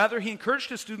 Rather, he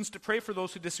encouraged his students to pray for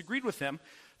those who disagreed with them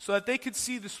so that they could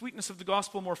see the sweetness of the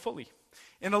gospel more fully.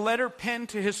 In a letter penned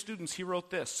to his students, he wrote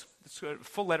this. It's a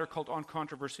full letter called On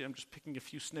Controversy. I'm just picking a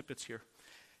few snippets here.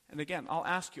 And again, I'll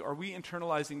ask you, are we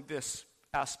internalizing this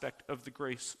aspect of the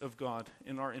grace of God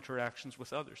in our interactions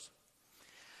with others?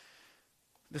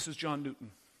 This is John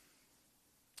Newton,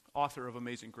 author of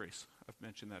Amazing Grace. I've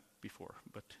mentioned that before,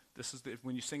 but this is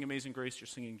when you sing Amazing Grace, you're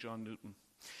singing John Newton.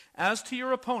 As to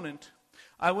your opponent,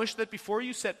 I wish that before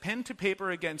you set pen to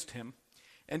paper against him,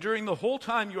 and during the whole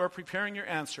time you are preparing your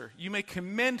answer, you may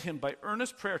commend him by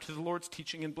earnest prayer to the Lord's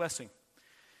teaching and blessing.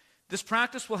 This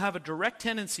practice will have a direct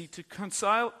tendency to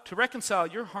reconcile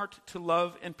your heart to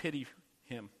love and pity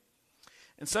him.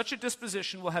 And such a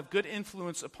disposition will have good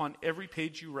influence upon every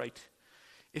page you write.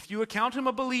 If you account him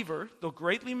a believer, though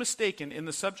greatly mistaken in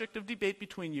the subject of debate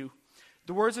between you,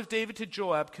 the words of David to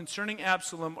Joab concerning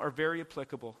Absalom are very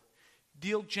applicable.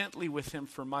 Deal gently with him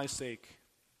for my sake.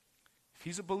 If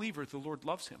he's a believer, the Lord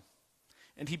loves him,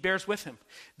 and he bears with him.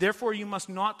 Therefore, you must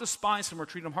not despise him or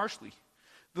treat him harshly.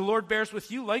 The Lord bears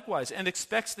with you likewise, and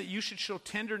expects that you should show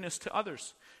tenderness to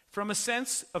others, from a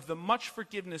sense of the much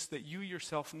forgiveness that you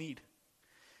yourself need.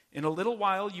 In a little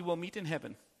while you will meet in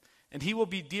heaven, and he will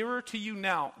be dearer to you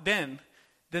now than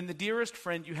the dearest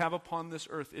friend you have upon this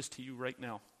earth is to you right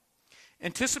now.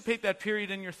 Anticipate that period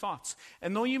in your thoughts,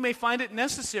 and though you may find it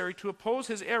necessary to oppose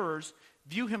his errors,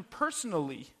 view him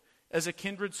personally as a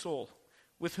kindred soul,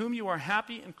 with whom you are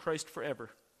happy in Christ forever.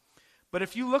 But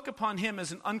if you look upon him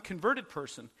as an unconverted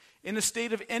person, in a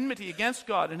state of enmity against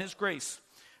God and his grace,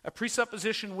 a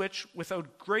presupposition which,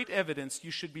 without great evidence,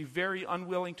 you should be very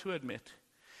unwilling to admit,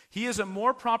 he is a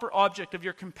more proper object of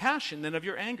your compassion than of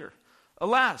your anger.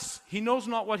 Alas, he knows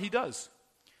not what he does.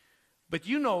 But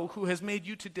you know who has made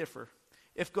you to differ.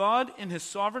 If God, in his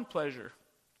sovereign pleasure,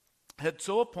 had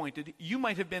so appointed, you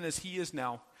might have been as he is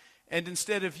now, and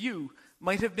instead of you,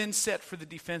 might have been set for the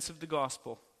defense of the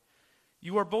gospel.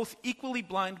 You are both equally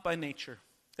blind by nature.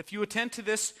 If you attend to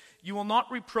this, you will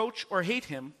not reproach or hate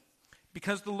him,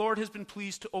 because the Lord has been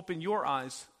pleased to open your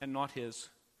eyes and not his.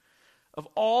 Of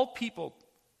all people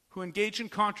who engage in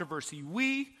controversy,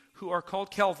 we who are called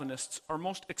Calvinists are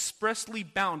most expressly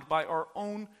bound by our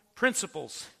own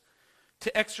principles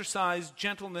to exercise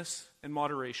gentleness and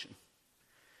moderation.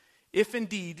 If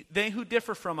indeed they who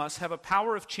differ from us have a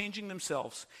power of changing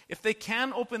themselves, if they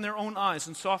can open their own eyes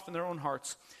and soften their own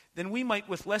hearts, then we might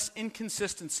with less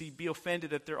inconsistency be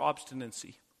offended at their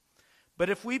obstinacy. But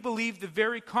if we believe the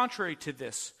very contrary to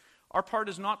this, our part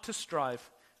is not to strive,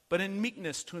 but in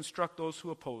meekness to instruct those who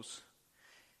oppose.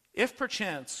 If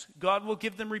perchance God will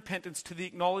give them repentance to the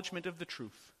acknowledgement of the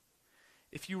truth.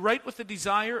 If you write with the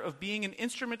desire of being an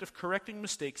instrument of correcting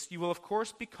mistakes, you will of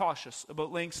course be cautious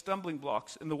about laying stumbling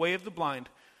blocks in the way of the blind,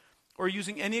 or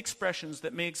using any expressions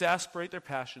that may exasperate their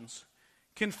passions,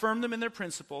 confirm them in their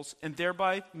principles, and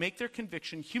thereby make their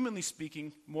conviction, humanly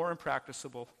speaking, more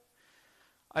impracticable.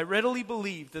 I readily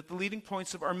believe that the leading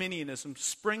points of Arminianism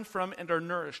spring from and are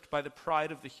nourished by the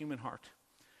pride of the human heart.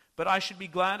 But I should be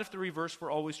glad if the reverse were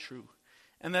always true,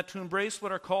 and that to embrace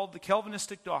what are called the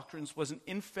Calvinistic doctrines was an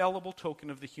infallible token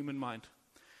of the human mind.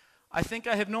 I think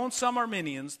I have known some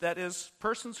Arminians, that is,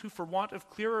 persons who for want of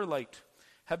clearer light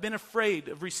have been afraid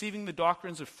of receiving the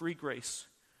doctrines of free grace,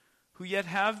 who yet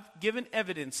have given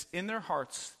evidence in their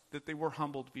hearts that they were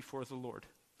humbled before the Lord.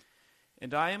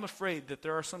 And I am afraid that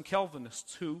there are some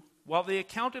Calvinists who, while they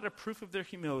account it a proof of their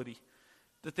humility,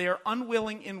 that they are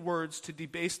unwilling in words to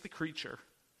debase the creature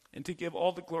and to give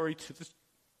all the glory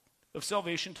of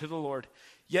salvation to the Lord,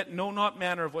 yet know not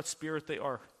manner of what spirit they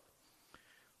are.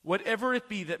 Whatever it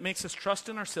be that makes us trust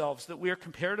in ourselves that we are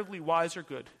comparatively wise or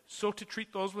good, so to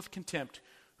treat those with contempt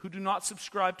who do not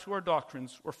subscribe to our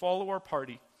doctrines or follow our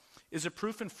party, is a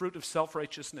proof and fruit of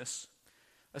self-righteousness.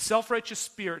 A self-righteous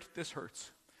spirit, this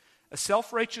hurts. A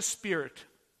self-righteous spirit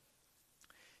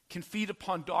can feed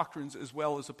upon doctrines as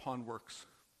well as upon works.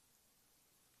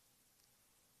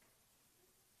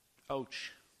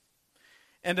 Ouch.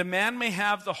 And a man may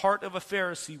have the heart of a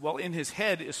Pharisee, while in his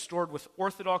head is stored with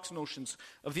orthodox notions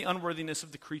of the unworthiness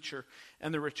of the creature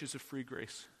and the riches of free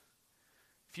grace.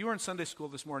 If you were in Sunday school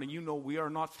this morning, you know we are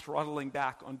not throttling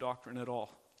back on doctrine at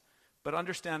all. But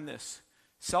understand this,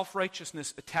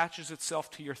 self-righteousness attaches itself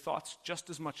to your thoughts just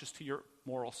as much as to your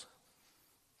morals.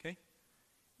 Okay?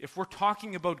 If we're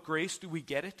talking about grace, do we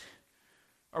get it?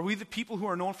 Are we the people who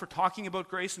are known for talking about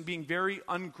grace and being very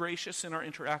ungracious in our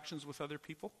interactions with other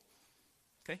people?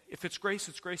 Okay? If it's grace,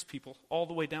 people, all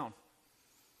the way down.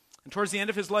 And towards the end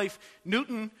of his life,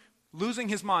 Newton, losing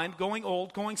his mind, going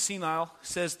old, going senile,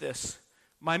 says this,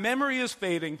 "My memory is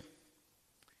fading,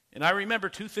 and I remember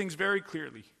two things very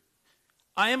clearly.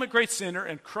 I am a great sinner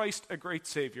and Christ a great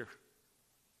Savior."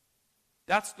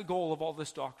 That's the goal of all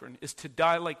this doctrine, is to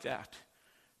die like that.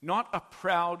 Not a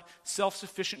proud,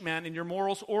 self-sufficient man in your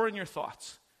morals or in your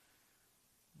thoughts,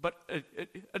 but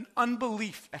an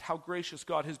unbelief at how gracious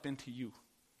God has been to you.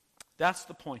 That's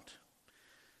the point.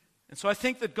 And so I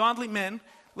think that godly men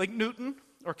like Newton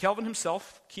or Calvin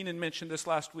himself, Keenan mentioned this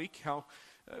last week, how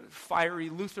fiery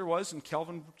Luther was, and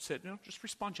Calvin said, just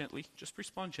respond gently,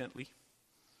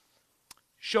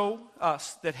 show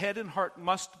us that head and heart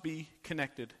must be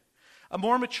connected. A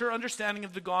more mature understanding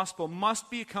of the gospel must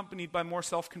be accompanied by more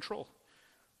self-control,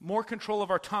 more control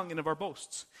of our tongue and of our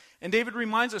boasts. And David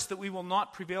reminds us that we will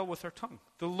not prevail with our tongue.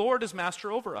 The Lord is master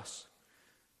over us.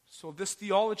 So this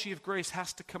theology of grace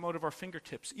has to come out of our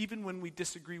fingertips, even when we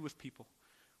disagree with people.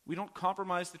 We don't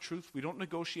compromise the truth. We don't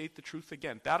negotiate the truth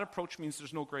again. That approach means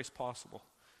there's no grace possible.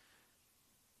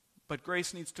 But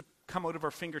grace needs to come out of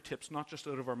our fingertips, not just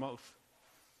out of our mouth.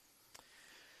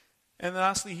 And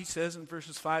lastly, he says in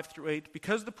verses 5 through 8,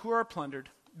 "Because the poor are plundered,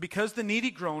 because the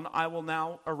needy groan, I will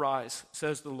now arise,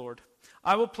 says the Lord.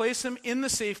 I will place him in the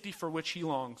safety for which he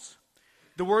longs.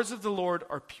 The words of the Lord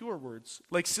are pure words,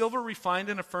 like silver refined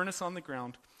in a furnace on the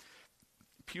ground,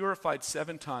 purified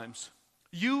 7 times.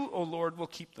 You, O Lord, will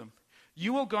keep them.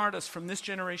 You will guard us from this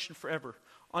generation forever.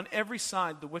 On every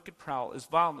side the wicked prowl, as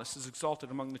vileness is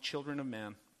exalted among the children of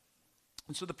man."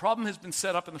 And so the problem has been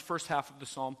set up in the first half of the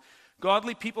psalm.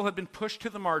 Godly people have been pushed to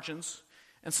the margins,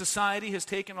 and society has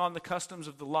taken on the customs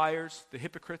of the liars, the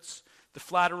hypocrites, the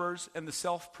flatterers, and the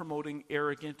self-promoting,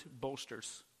 arrogant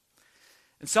boasters.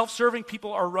 And self-serving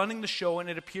people are running the show, and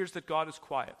it appears that God is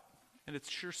quiet. And it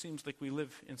sure seems like we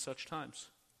live in such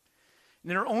times.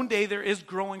 And in our own day, there is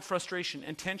growing frustration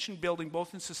and tension building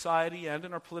both in society and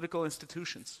in our political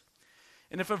institutions.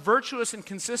 And if a virtuous and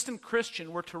consistent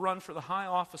Christian were to run for the high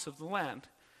office of the land,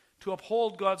 to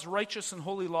uphold God's righteous and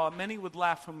holy law, many would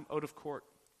laugh him out of court.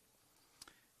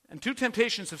 And two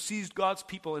temptations have seized God's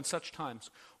people in such times.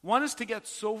 One is to get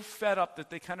so fed up that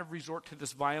they kind of resort to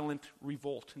this violent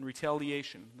revolt and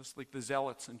retaliation. This like the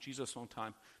Zealots in Jesus' own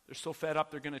time. They're so fed up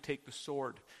they're going to take the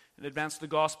sword and advance the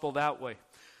gospel that way.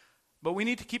 But we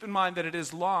need to keep in mind that it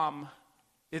is Islam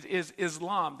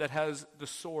that has the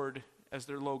sword as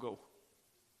their logo,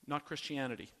 not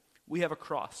Christianity. We have a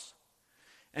cross.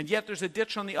 And yet there's a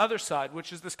ditch on the other side,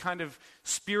 which is this kind of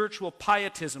spiritual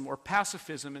pietism or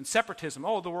pacifism and separatism.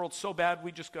 Oh, the world's so bad,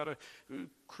 we just got to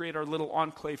create our little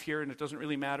enclave here, and it doesn't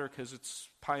really matter because it's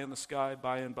pie in the sky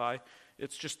by and by.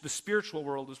 It's just the spiritual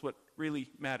world is what really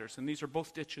matters. And these are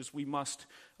both ditches we must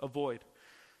avoid.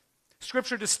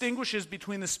 Scripture distinguishes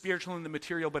between the spiritual and the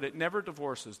material, but it never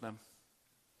divorces them.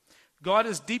 God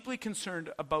is deeply concerned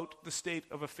about the state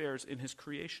of affairs in his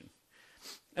creation.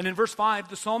 And in verse 5,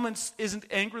 the psalmist isn't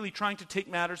angrily trying to take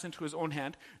matters into his own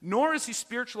hand, nor is he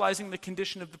spiritualizing the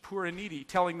condition of the poor and needy,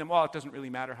 telling them, well, it doesn't really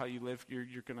matter how you live, you're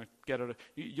going to get out of,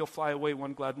 you'll fly away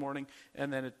one glad morning,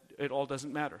 and then it all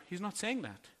doesn't matter. He's not saying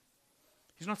that.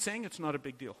 He's not saying it's not a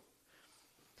big deal.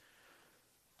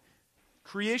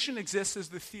 Creation exists as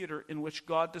the theater in which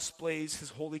God displays his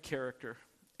holy character,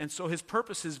 and so his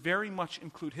purposes very much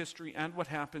include history and what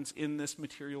happens in this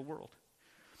material world.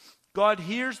 God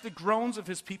hears the groans of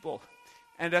his people,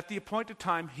 and at the appointed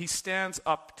time, he stands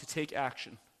up to take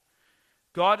action.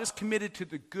 God is committed to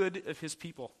the good of his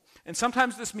people. And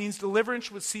sometimes this means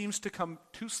deliverance which seems to come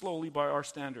too slowly by our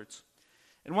standards.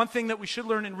 And one thing that we should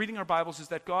learn in reading our Bibles is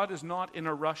that God is not in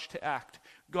a rush to act.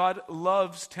 God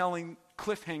loves telling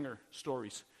cliffhanger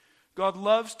stories. God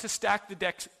loves to stack the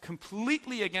decks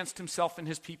completely against himself and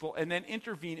his people and then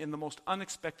intervene in the most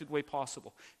unexpected way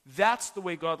possible. That's the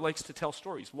way God likes to tell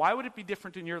stories. Why would it be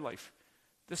different in your life?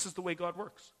 This is the way God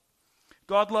works.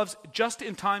 God loves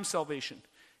just-in-time salvation,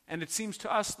 and it seems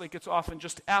to us like it's often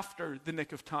just after the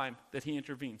nick of time that he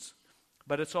intervenes.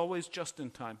 But it's always just in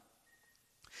time.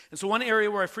 And so one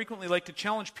area where I frequently like to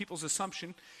challenge people's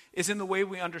assumption is in the way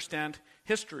we understand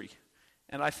history.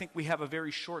 And I think we have a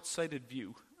very short-sighted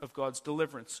view of God's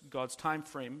deliverance, God's time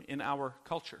frame in our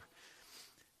culture.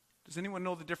 Does anyone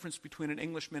know the difference between an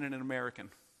Englishman and an American?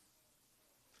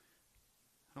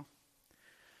 No?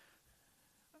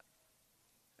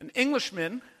 An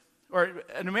Englishman, or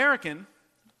an American,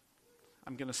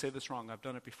 I'm going to say this wrong, I've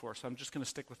done it before, so I'm just going to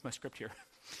stick with my script here.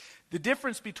 The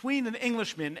difference between an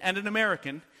Englishman and an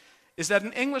American is that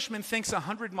an Englishman thinks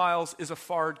 100 miles is a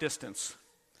far distance,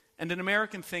 and an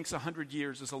American thinks 100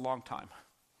 years is a long time.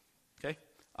 Okay?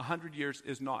 100 years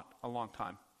is not a long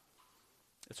time.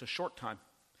 It's a short time.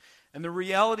 And the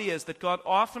reality is that God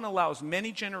often allows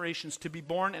many generations to be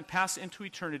born and pass into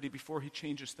eternity before he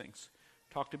changes things.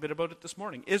 Talked a bit about it this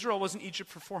morning. Israel was in Egypt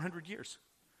for 400 years.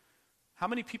 How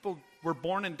many people were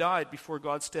born and died before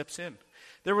God steps in?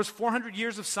 There was 400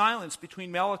 years of silence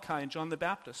between Malachi and John the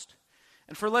Baptist.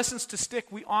 And for lessons to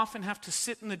stick, we often have to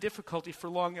sit in the difficulty for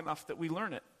long enough that we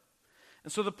learn it.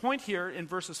 And so the point here in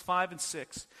verses 5 and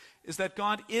 6 is that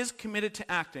God is committed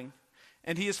to acting,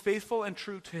 and he is faithful and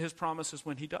true to his promises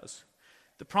when he does.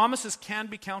 The promises can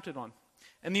be counted on.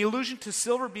 And the allusion to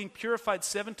silver being purified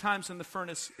 7 times in the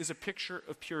furnace is a picture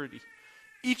of purity.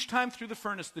 Each time through the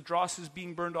furnace, the dross is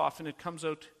being burned off, and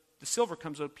the silver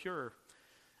comes out purer.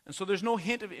 And so there's no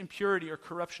hint of impurity or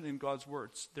corruption in God's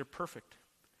words. They're perfect.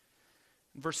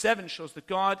 And verse 7 shows that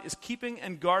God is keeping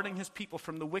and guarding his people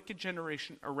from the wicked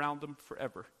generation around them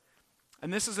forever.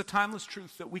 And this is a timeless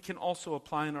truth that we can also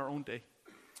apply in our own day.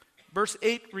 Verse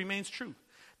 8 remains true.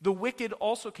 The wicked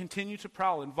also continue to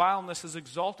prowl, and vileness is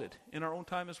exalted in our own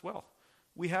time as well.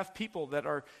 We have people that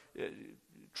are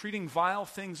treating vile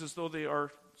things as though they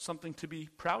are something to be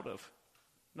proud of.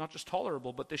 Not just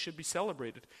tolerable, but they should be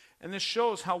celebrated. And this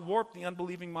shows how warped the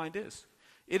unbelieving mind is.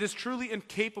 It is truly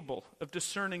incapable of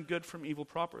discerning good from evil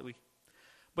properly.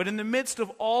 But in the midst of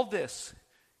all this,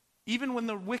 even when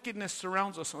the wickedness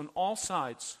surrounds us on all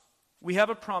sides, we have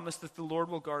a promise that the Lord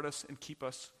will guard us and keep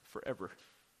us forever.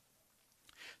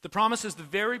 The promise is the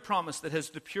very promise that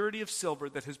has the purity of silver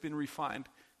that has been refined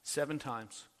 7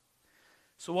 times.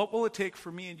 So what will it take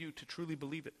for me and you to truly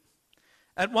believe it?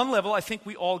 At one level, I think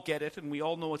we all get it and we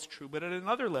all know it's true. But at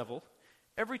another level,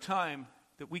 every time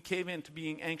that we cave into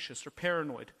being anxious or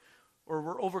paranoid, or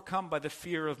we're overcome by the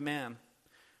fear of man,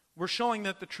 we're showing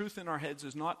that the truth in our heads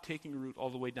is not taking root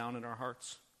all the way down in our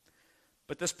hearts.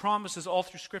 But this promise is all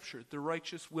through Scripture. The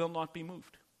righteous will not be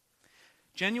moved.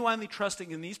 Genuinely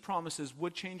trusting in these promises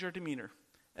would change our demeanor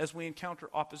as we encounter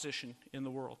opposition in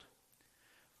the world.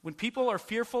 When people are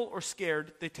fearful or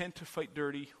scared, they tend to fight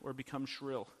dirty or become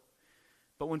shrill.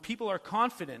 But when people are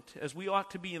confident, as we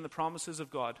ought to be in the promises of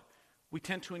God, we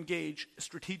tend to engage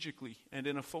strategically and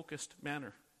in a focused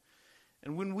manner.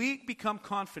 And when we become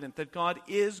confident that God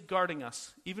is guarding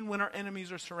us, even when our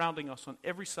enemies are surrounding us on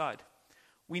every side,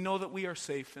 we know that we are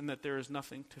safe and that there is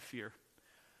nothing to fear.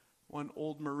 One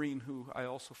old Marine who I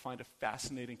also find a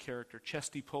fascinating character,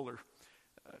 Chesty Puller,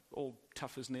 old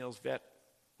tough-as-nails vet,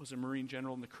 was a Marine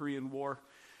general in the Korean War.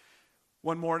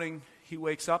 One morning, he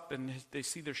wakes up and they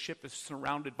see their ship is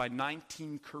surrounded by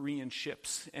 19 Korean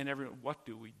ships. And everyone, what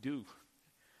do we do?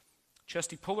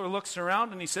 Chesty Puller looks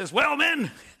around and he says, well,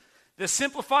 men, this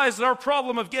simplifies our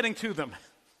problem of getting to them.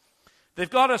 They've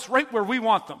got us right where we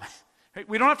want them.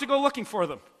 We don't have to go looking for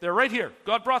them. They're right here.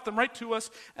 God brought them right to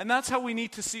us, and that's how we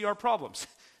need to see our problems.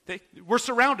 We're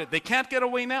surrounded. They can't get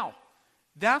away now.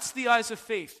 That's the eyes of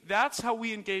faith. That's how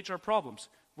we engage our problems.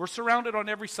 We're surrounded on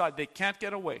every side. They can't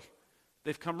get away.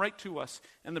 They've come right to us,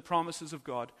 and the promises of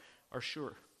God are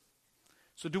sure.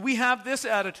 So do we have this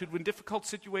attitude when difficult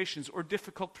situations or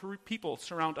difficult people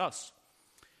surround us?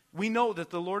 We know that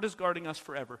the Lord is guarding us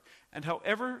forever, and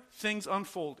however things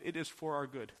unfold, it is for our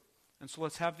good. And so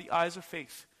let's have the eyes of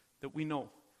faith that we know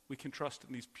we can trust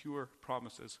in these pure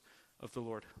promises of the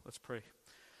Lord. Let's pray.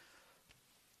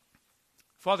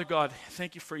 Father God,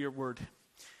 thank you for your word.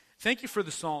 Thank you for the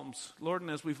Psalms. Lord,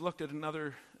 and as we've looked at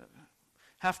another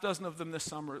half dozen of them this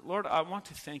summer, Lord, I want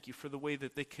to thank you for the way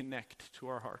that they connect to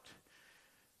our heart.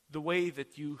 The way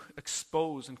that you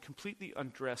expose and completely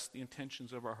undress the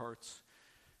intentions of our hearts.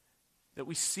 That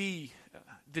we see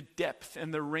the depth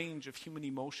and the range of human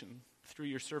emotion through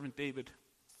your servant David.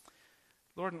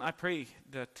 Lord, and I pray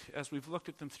that as we've looked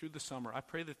at them through the summer, I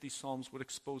pray that these Psalms would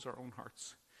expose our own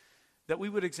hearts. That we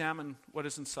would examine what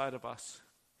is inside of us.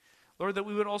 Lord, that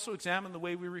we would also examine the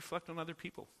way we reflect on other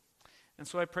people. And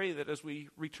so I pray that as we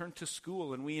return to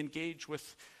school and we engage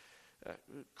with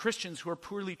Christians who are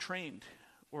poorly trained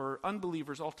or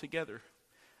unbelievers altogether,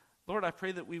 Lord, I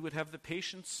pray that we would have the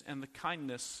patience and the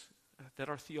kindness that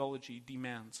our theology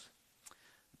demands.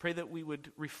 I pray that we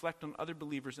would reflect on other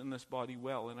believers in this body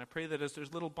well. And I pray that as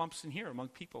there's little bumps in here among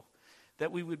people,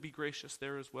 that we would be gracious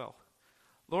there as well.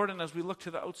 Lord, and as we look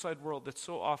to the outside world that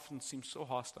so often seems so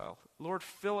hostile, Lord,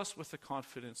 fill us with the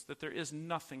confidence that there is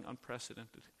nothing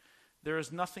unprecedented. There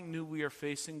is nothing new we are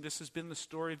facing. This has been the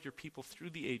story of your people through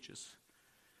the ages.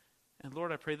 And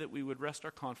Lord, I pray that we would rest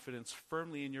our confidence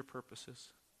firmly in your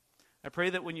purposes. I pray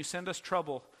that when you send us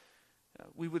trouble,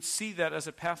 we would see that as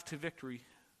a path to victory.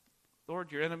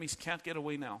 Lord, your enemies can't get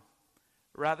away now.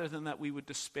 Rather than that, we would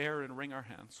despair and wring our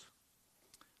hands.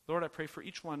 Lord, I pray for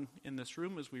each one in this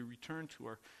room as we return to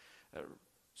our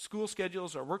school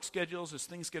schedules, our work schedules, as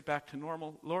things get back to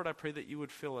normal. Lord, I pray that you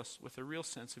would fill us with a real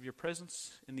sense of your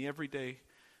presence in the everyday,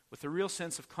 with a real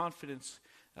sense of confidence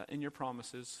in your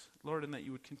promises. Lord, and that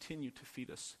you would continue to feed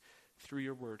us through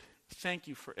your word. Thank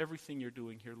you for everything you're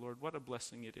doing here, Lord. What a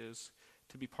blessing it is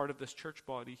to be part of this church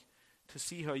body, to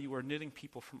see how you are knitting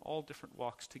people from all different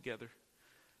walks together.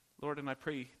 Lord, and I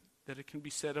pray that it can be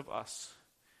said of us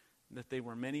that they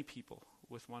were many people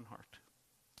with one heart.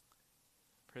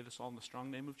 Pray this all in the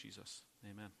strong name of Jesus.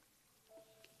 Amen.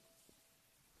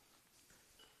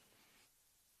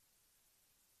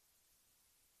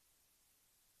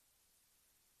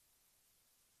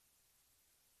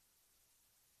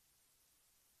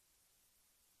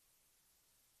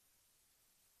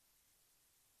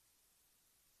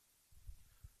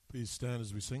 Please stand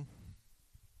as we sing.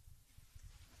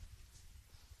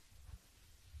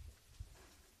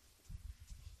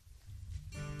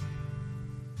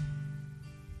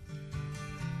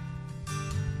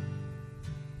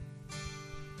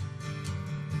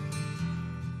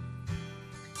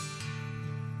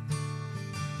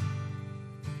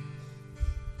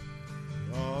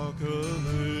 Rock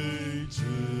of ages,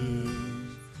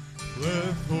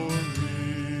 cleft for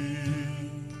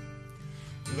me,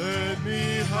 let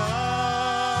me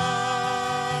hide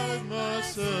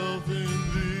myself in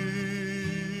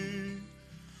thee.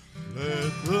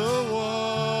 Let the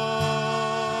water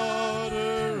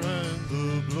and the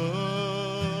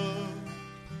blood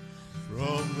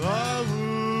from thy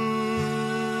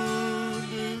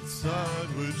wounded side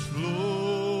which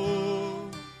flow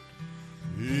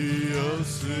be a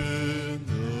sin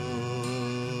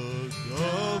the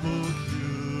double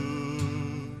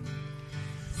cure.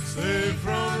 Save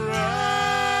from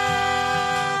wrath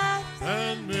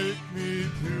and make me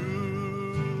pure.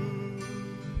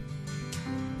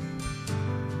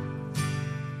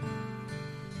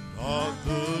 Not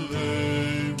the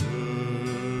labor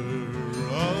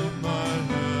of my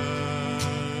hand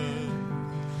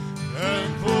can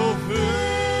fulfill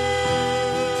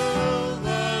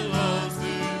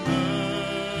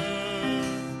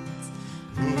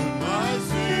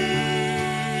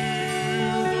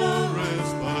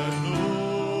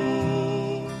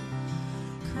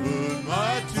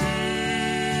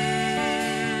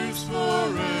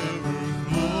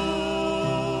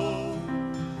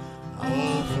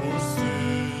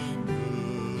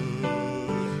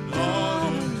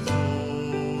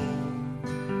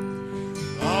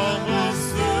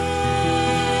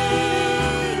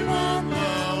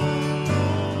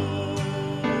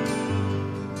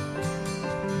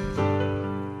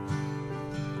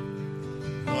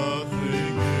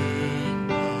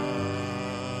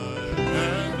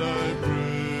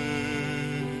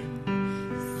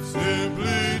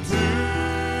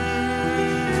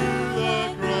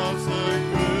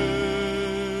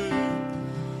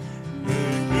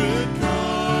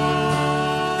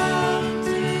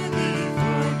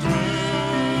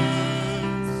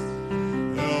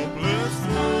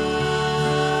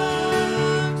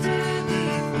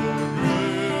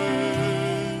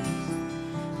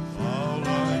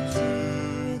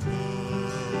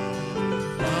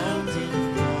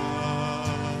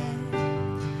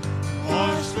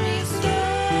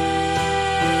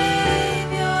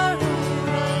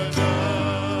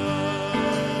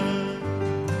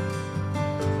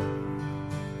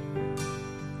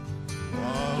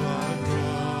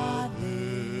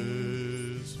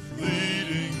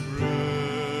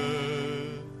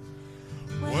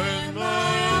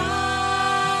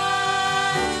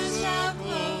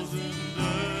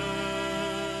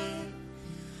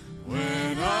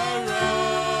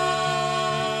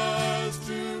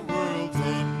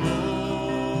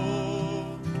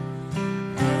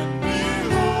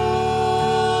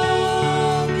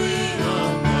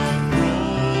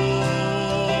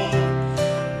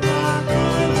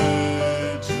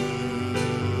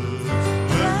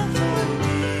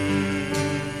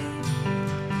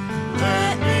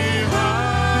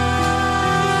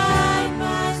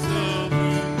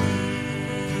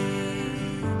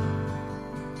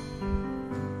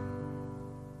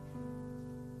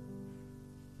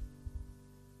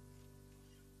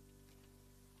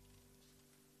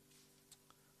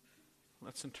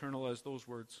Let's internalize those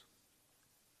words.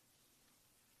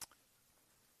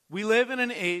 We live in an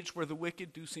age where the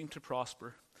wicked do seem to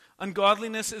prosper.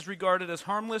 Ungodliness is regarded as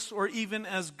harmless or even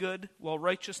as good, while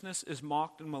righteousness is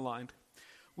mocked and maligned.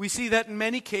 We see that in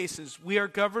many cases we are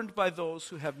governed by those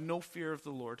who have no fear of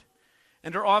the Lord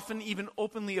and are often even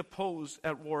openly opposed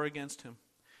at war against him.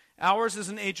 Ours is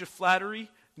an age of flattery,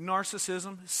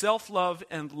 narcissism, self-love,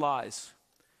 and lies.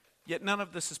 Yet none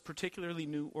of this is particularly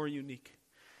new or unique.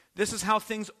 This is how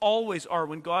things always are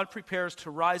when God prepares to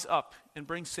rise up and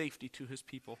bring safety to his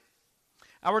people.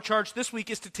 Our charge this week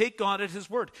is to take God at his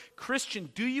word.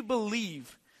 Christian, do you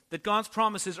believe that God's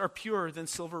promises are purer than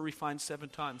silver refined 7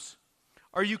 times?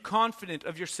 Are you confident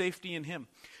of your safety in him?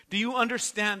 Do you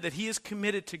understand that he is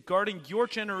committed to guarding your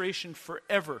generation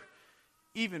forever,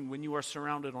 even when you are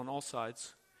surrounded on all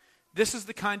sides? This is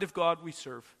the kind of God we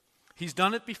serve. He's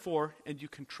done it before, and you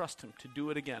can trust him to do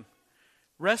it again.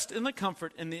 Rest in the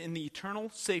comfort and in the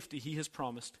eternal safety he has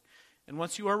promised. And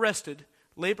once you are rested,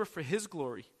 labor for his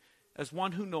glory as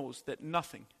one who knows that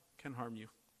nothing can harm you.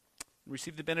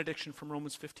 Receive the benediction from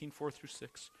Romans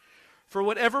 15:4-6. For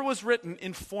whatever was written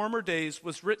in former days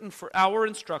was written for our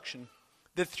instruction,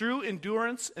 that through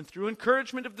endurance and through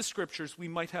encouragement of the Scriptures we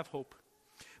might have hope.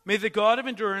 May the God of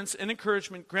endurance and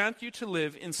encouragement grant you to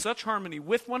live in such harmony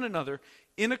with one another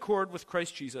in accord with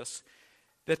Christ Jesus,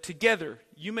 that together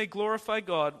you may glorify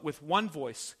God with one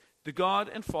voice, the God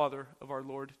and Father of our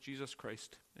Lord Jesus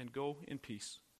Christ. And go in peace.